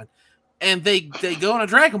 she's fine. And they go on a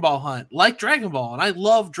Dragon Ball hunt, like Dragon Ball, and I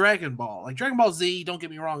love Dragon Ball. Like Dragon Ball Z, don't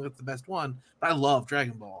get me wrong, it's the best one, but I love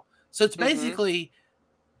Dragon Ball. So it's basically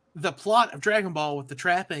the plot of Dragon Ball with the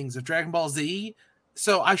trappings of Dragon Ball Z.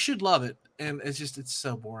 So I should love it, and it's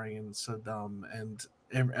so boring and so dumb, and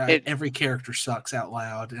every character sucks out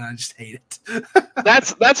loud, and I just hate it.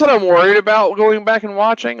 That's what I'm worried about going back and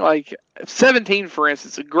watching. Like 17, for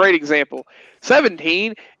instance, a great example.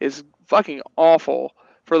 17 is fucking awful.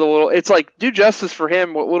 For the little, it's like do justice for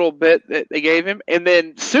him what little bit that they gave him, and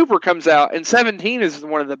then Super comes out, and 17 is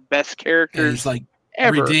one of the best characters. He's like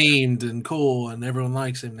ever. Redeemed and cool, and everyone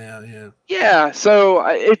likes him now. Yeah. So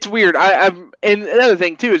it's weird. I'm and another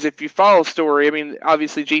thing too is if you follow story, I mean,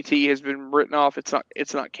 obviously GT has been written off.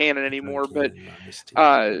 It's not canon anymore. But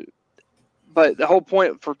the whole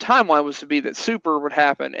point for timeline was to be that Super would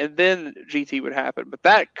happen and then GT would happen, but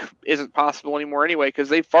that isn't possible anymore anyway because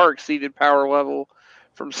they far exceeded power level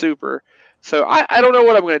from Super. So I don't know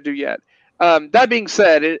what I'm going to do yet. That being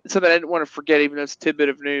said, it's something I didn't want to forget, even though it's a tidbit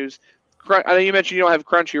of news. I know you mentioned you don't have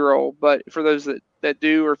Crunchyroll, but for those that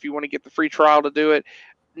do, or if you want to get the free trial to do it,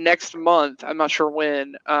 next month, I'm not sure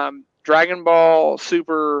when, Dragon Ball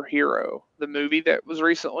Super Hero, the movie that was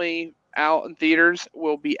recently out in theaters,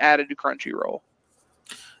 will be added to Crunchyroll.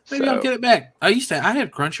 Maybe I'll get it back. I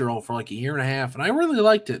had Crunchyroll for like a year and a half, and I really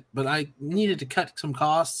liked it, but I needed to cut some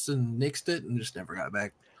costs and nixed it, and just never got it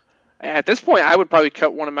back. At this point, I would probably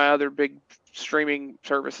cut one of my other big streaming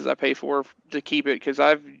services I pay for to keep it because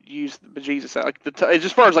I've used the bejesus out. Like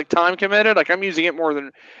as far as like time committed, like I'm using it more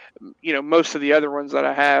than most of the other ones that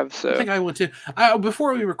I have. So I think I would too.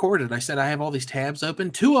 Before we recorded, I said I have all these tabs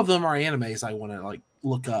open. 2 of them are animes I want to like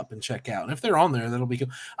look up and check out. And if they're on there, that'll be cool.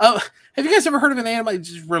 Have you guys ever heard of an anime?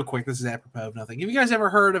 Just real quick, this is apropos of nothing. Have you guys ever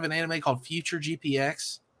heard of an anime called Future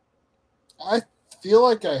GPX? I feel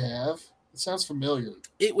like I have. It sounds familiar.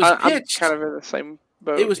 It was pitched. I'm kind of in the same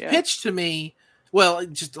boat. It was pitched to me. Well,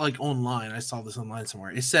 just like online. I saw this online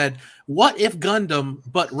somewhere. It said, "What if Gundam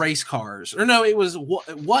but race cars?" Or no, it was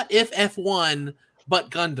what if F1 but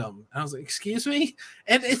Gundam? And I was like, "Excuse me?"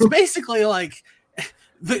 And it's basically like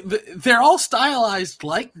they're all stylized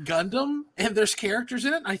like Gundam, and there's characters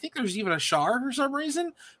in it. I think there's even a Char for some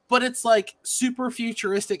reason, but it's like super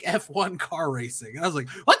futuristic F1 car racing. And I was like,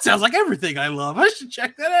 "What sounds like everything I love? I should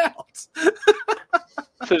check that out."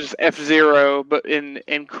 So just F-Zero, but in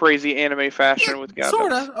crazy anime fashion with Gundam.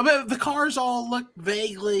 Sort of. I mean, the cars all look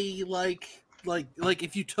vaguely like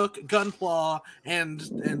if you took Gunpla and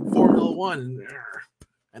Formula One,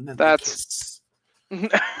 and then that's. They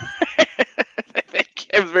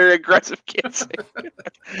very aggressive kids.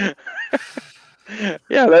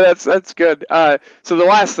 Yeah, that's good. So the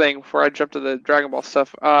last thing before I jump to the Dragon Ball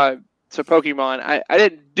stuff. So Pokemon, I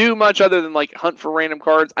didn't do much other than like hunt for random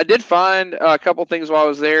cards. I did find a couple things while I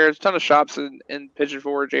was there. There's a ton of shops in Pigeon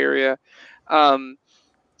Forge area. The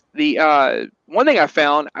one thing I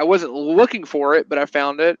found, I wasn't looking for it, but I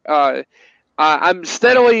found it. I'm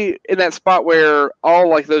steadily in that spot where all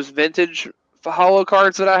like those vintage holo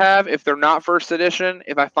cards that I have, if they're not first edition,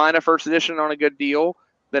 if I find a first edition on a good deal,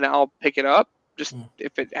 then I'll pick it up just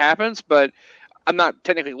if it happens. But I'm not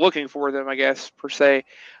technically looking for them, I guess, per se.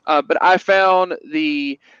 But I found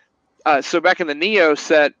so back in the Neo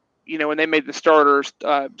set, when they made the starters,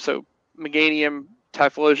 so Meganium,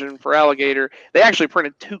 Typhlosion for Alligator. They actually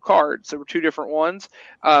printed 2 cards. There were 2 different ones.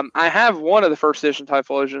 I have one of the first edition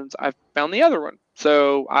Typhlosions. I found the other one,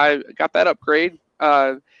 so I got that upgrade.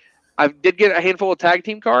 I did get a handful of tag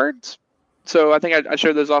team cards, so I think I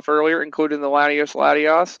showed those off earlier, including the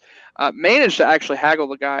Latios. Managed to actually haggle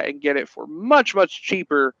the guy and get it for much, much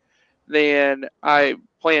cheaper than I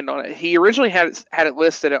planned on it. He originally had it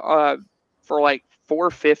listed for like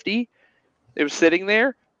 $450. It was sitting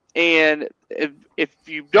there, and if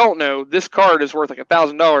you don't know, this card is worth like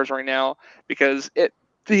 $1,000 right now because the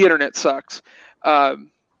internet sucks.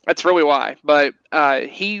 That's really why. But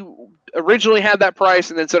he originally had that price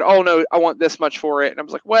and then said, "Oh no, I want this much for it." And I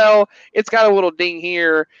was like, "Well, it's got a little ding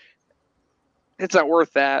here. It's not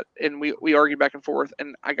worth that." And we argued back and forth,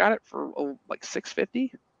 and I got it for like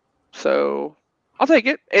 $650. So I'll take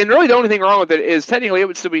it. And really, the only thing wrong with it is technically it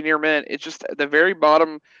would still be near mint. It's just the very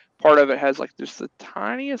bottom part of it has like just the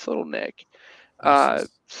tiniest little nick.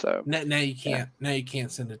 So now you can't. Now you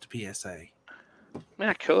can't send it to PSA. I mean,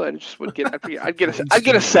 I could. Just would get. I'd get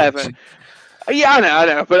a 7. Yeah, I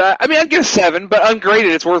know. But I'd get a 7. But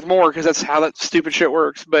ungraded, it's worth more because that's how that stupid shit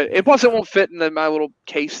works. But plus, it won't fit in my little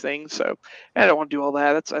case thing. So I don't want to do all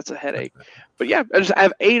that. That's a headache. But yeah, I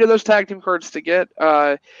have 8 of those tag team cards to get.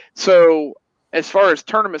 So as far as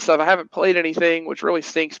tournament stuff, I haven't played anything, which really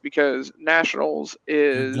stinks because Nationals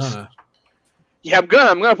is. Yeah, I'm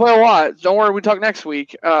gonna play a lot. Don't worry, we talk next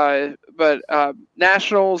week. But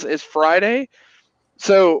Nationals is Friday,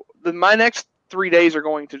 so my next 3 days are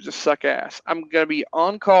going to just suck ass. I'm gonna be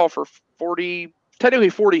on call for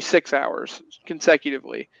 46 hours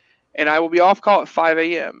consecutively, and I will be off call at 5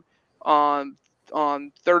 a.m. on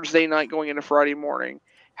Thursday night going into Friday morning.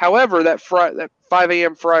 However, that 5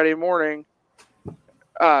 a.m. Friday morning.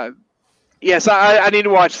 Yes, I need to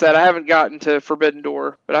watch that. I haven't gotten to Forbidden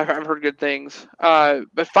Door, but I've heard good things.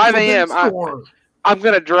 But 5 a.m. I'm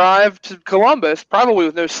going to drive to Columbus, probably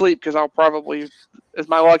with no sleep because I'll probably, as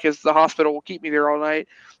my luck is, the hospital will keep me there all night.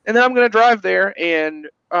 And then I'm going to drive there and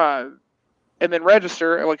then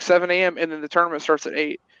register at like 7 a.m. and then the tournament starts at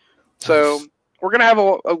 8. So we're going to have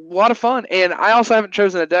a lot of fun. And I also haven't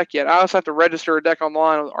chosen a deck yet. I also have to register a deck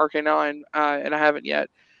online with RK9, and I haven't yet.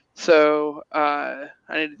 So I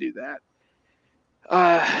need to do that.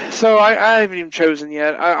 So I haven't even chosen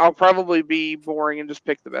yet. I'll probably be boring and just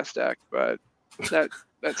pick the best deck, but that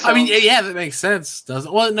sounds... I mean, yeah, that makes sense, doesn't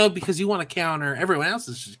it? Well, no, because you want to counter everyone else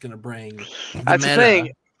is just going to bring That's the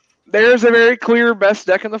thing. There's a very clear best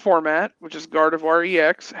deck in the format, which is Gardevoir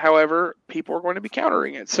EX. However, people are going to be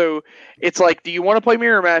countering it. So it's like, do you want to play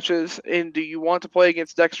mirror matches, and do you want to play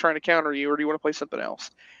against decks trying to counter you, or do you want to play something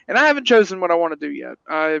else? And I haven't chosen what I want to do yet.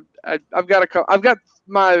 I've got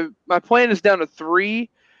my plan is down to 3,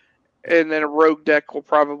 and then a rogue deck will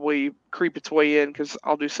probably creep its way in because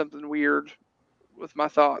I'll do something weird with my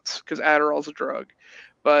thoughts because Adderall's a drug.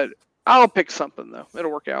 But I'll pick something though.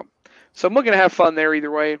 It'll work out. So I'm looking to have fun there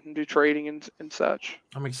either way and do trading and such.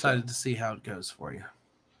 I'm excited to see how it goes for you.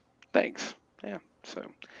 Thanks. Yeah. So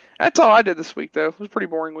that's all I did this week though. It was a pretty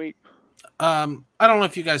boring week. I don't know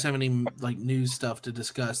if you guys have any like news stuff to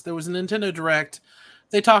discuss. There was a Nintendo Direct.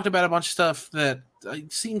 They talked about a bunch of stuff that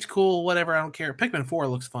seems cool, whatever. I don't care. Pikmin 4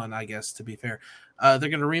 looks fun, I guess, to be fair. They're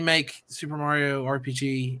going to remake Super Mario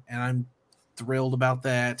RPG, and I'm thrilled about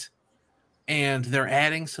that. And they're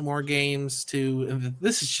adding some more games to, and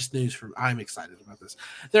this is just news from, I'm excited about this.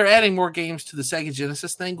 They're adding more games to the Sega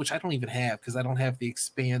Genesis thing, which I don't even have because I don't have the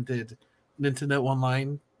expanded Nintendo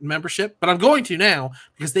Online membership, but I'm going to now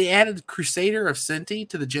because they added Crusader of Senti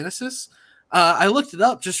to the Genesis. I looked it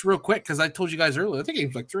up just real quick because I told you guys earlier. I think it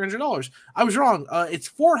was like $300. I was wrong. It's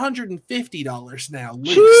 $450 now.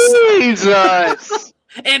 Jesus.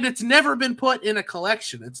 And it's never been put in a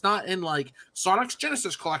collection. It's not in like Sonic's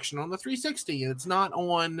Genesis collection on the 360. And it's not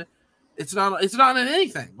in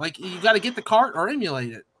anything. Like you got to get the cart or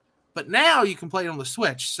emulate it. But now you can play it on the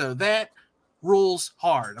Switch. So that rules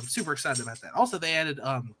hard. I'm super excited about that. Also, they added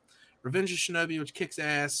Revenge of Shinobi, which kicks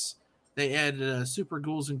ass. They added Super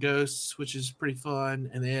Ghouls and Ghosts, which is pretty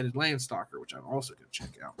fun. And they added Landstalker, which I'm also going to check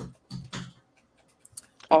out.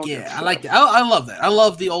 Yeah, I like that. I love that. I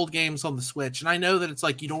love the old games on the Switch. And I know that it's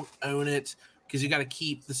like you don't own it because you got to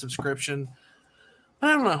keep the subscription.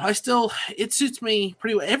 But I don't know. It suits me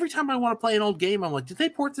pretty well. Every time I want to play an old game, I'm like, did they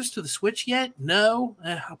port this to the Switch yet? No.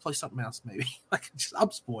 I'll play something else maybe.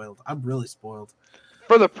 I'm spoiled. I'm really spoiled.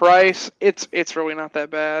 For the price, it's really not that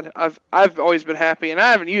bad. I've always been happy, and I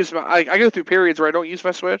haven't used I go through periods where I don't use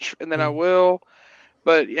my Switch, and then I will.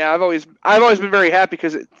 But yeah, I've always been very happy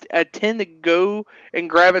because I tend to go and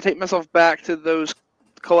gravitate myself back to those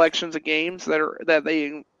collections of games that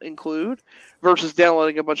they include versus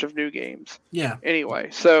downloading a bunch of new games. Yeah. Anyway,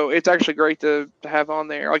 so it's actually great to have on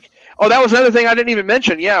there. Like, oh, that was another thing I didn't even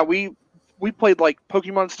mention. Yeah, we played like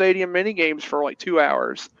Pokemon Stadium mini games for like 2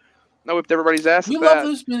 hours. I whipped everybody's ass We at love that.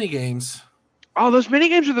 those mini games. Oh, those mini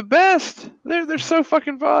games are the best. They're so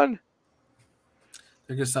fucking fun.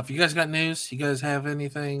 They're good stuff. You guys got news? You guys have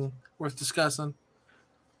anything worth discussing?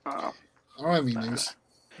 Oh. I don't have any news.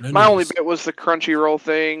 No My news. only bit was the Crunchyroll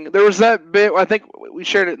thing. There was that bit, I think we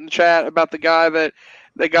shared it in the chat, about the guy that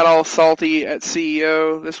got all salty at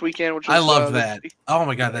CEO this weekend. Which was, I loved that. Oh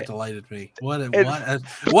my god, that delighted me. What an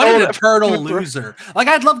eternal loser! Like,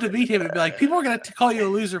 I'd love to meet him and be like, people are going to call you a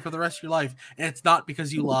loser for the rest of your life, and it's not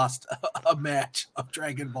because you lost a match of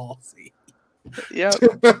Dragon Ball Z. Yep.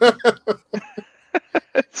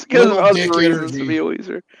 It's because of other reasons energy. to be a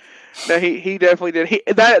loser. No, he definitely did.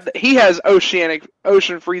 He has Ocean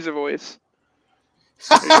Frieza voice.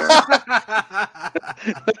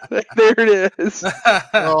 There it is.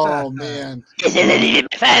 Oh man,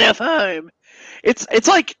 Final form. It's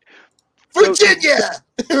like Virginia.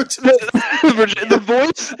 the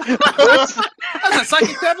voice. That's a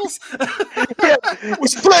Psychic Pebbles. Yeah.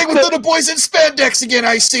 Was playing with little boys in spandex again.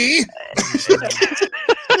 I see.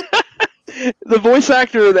 The voice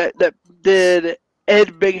actor that did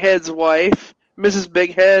Ed Bighead's wife, Mrs.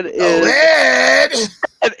 Bighead, is. Oh, Ed!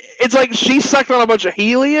 It's like she sucked on a bunch of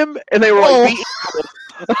helium, and they were like, beating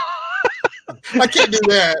I can't do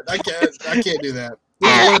that. I can't do that.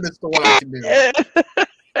 There's limits to what I can do.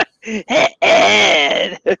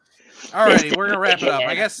 Ed. Alrighty, we're gonna wrap it up.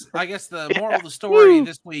 I guess the moral of the story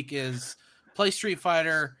this week is play Street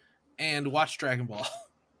Fighter and watch Dragon Ball.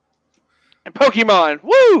 And Pokemon.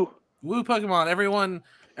 Woo! Woo Pokemon.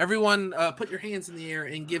 Everyone put your hands in the air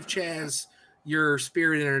and give Chaz your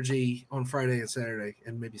spirit energy on Friday and Saturday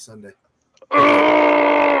and maybe Sunday. Yep.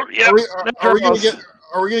 Are we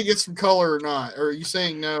gonna get some color or not? Or are you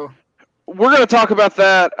saying no? We're gonna talk about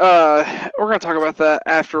that. We're gonna talk about that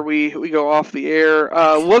after we go off the air.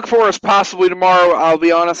 Look for us possibly tomorrow. I'll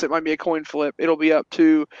be honest, it might be a coin flip. It'll be up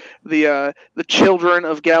to the children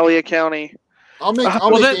of Gallia County. I'll make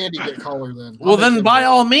Andy get color then. Well, then by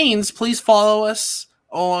all means, please follow us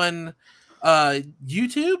on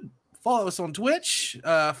YouTube. Follow us on Twitch.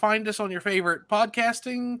 Find us on your favorite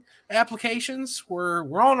podcasting applications.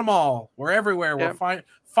 We're on them all. We're everywhere. Yep. We're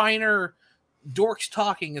finer dorks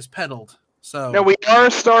talking is peddled. So now we are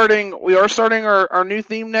starting our new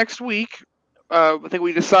theme next week. I think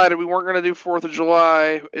we decided we weren't going to do 4th of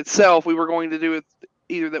July itself. We were going to do it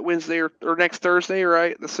either that Wednesday or next Thursday,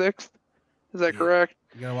 right? The 6th. Is that correct?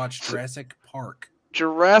 You gotta watch Jurassic Park.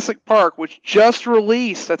 Jurassic Park, which just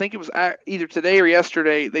released, I think it was either today or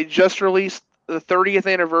yesterday, they just released the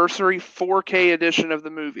 30th anniversary 4K edition of the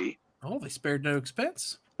movie. Oh, they spared no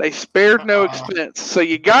expense. They spared no expense. So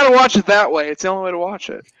you got to watch it that way. It's the only way to watch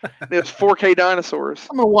it. There's 4K dinosaurs.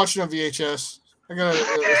 I'm gonna watch it on VHS. I got a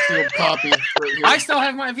sealed copy right here. I still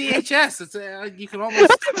have my VHS. It's you can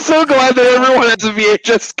almost. I'm so glad that everyone has a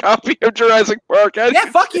VHS copy of Jurassic Park. Yeah,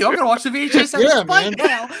 fuck you. I'm gonna watch the VHS. Yeah, man.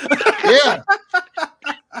 Now. Yeah.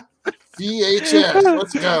 VHS.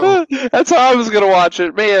 Let's go. That's how I was gonna watch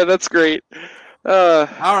it. Man, that's great.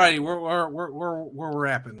 Alrighty, we're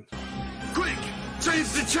wrapping. Quick, change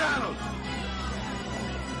the channel.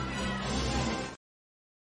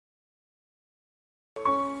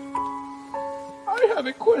 I have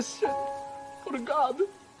a question for God.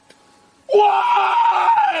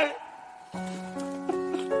 Why?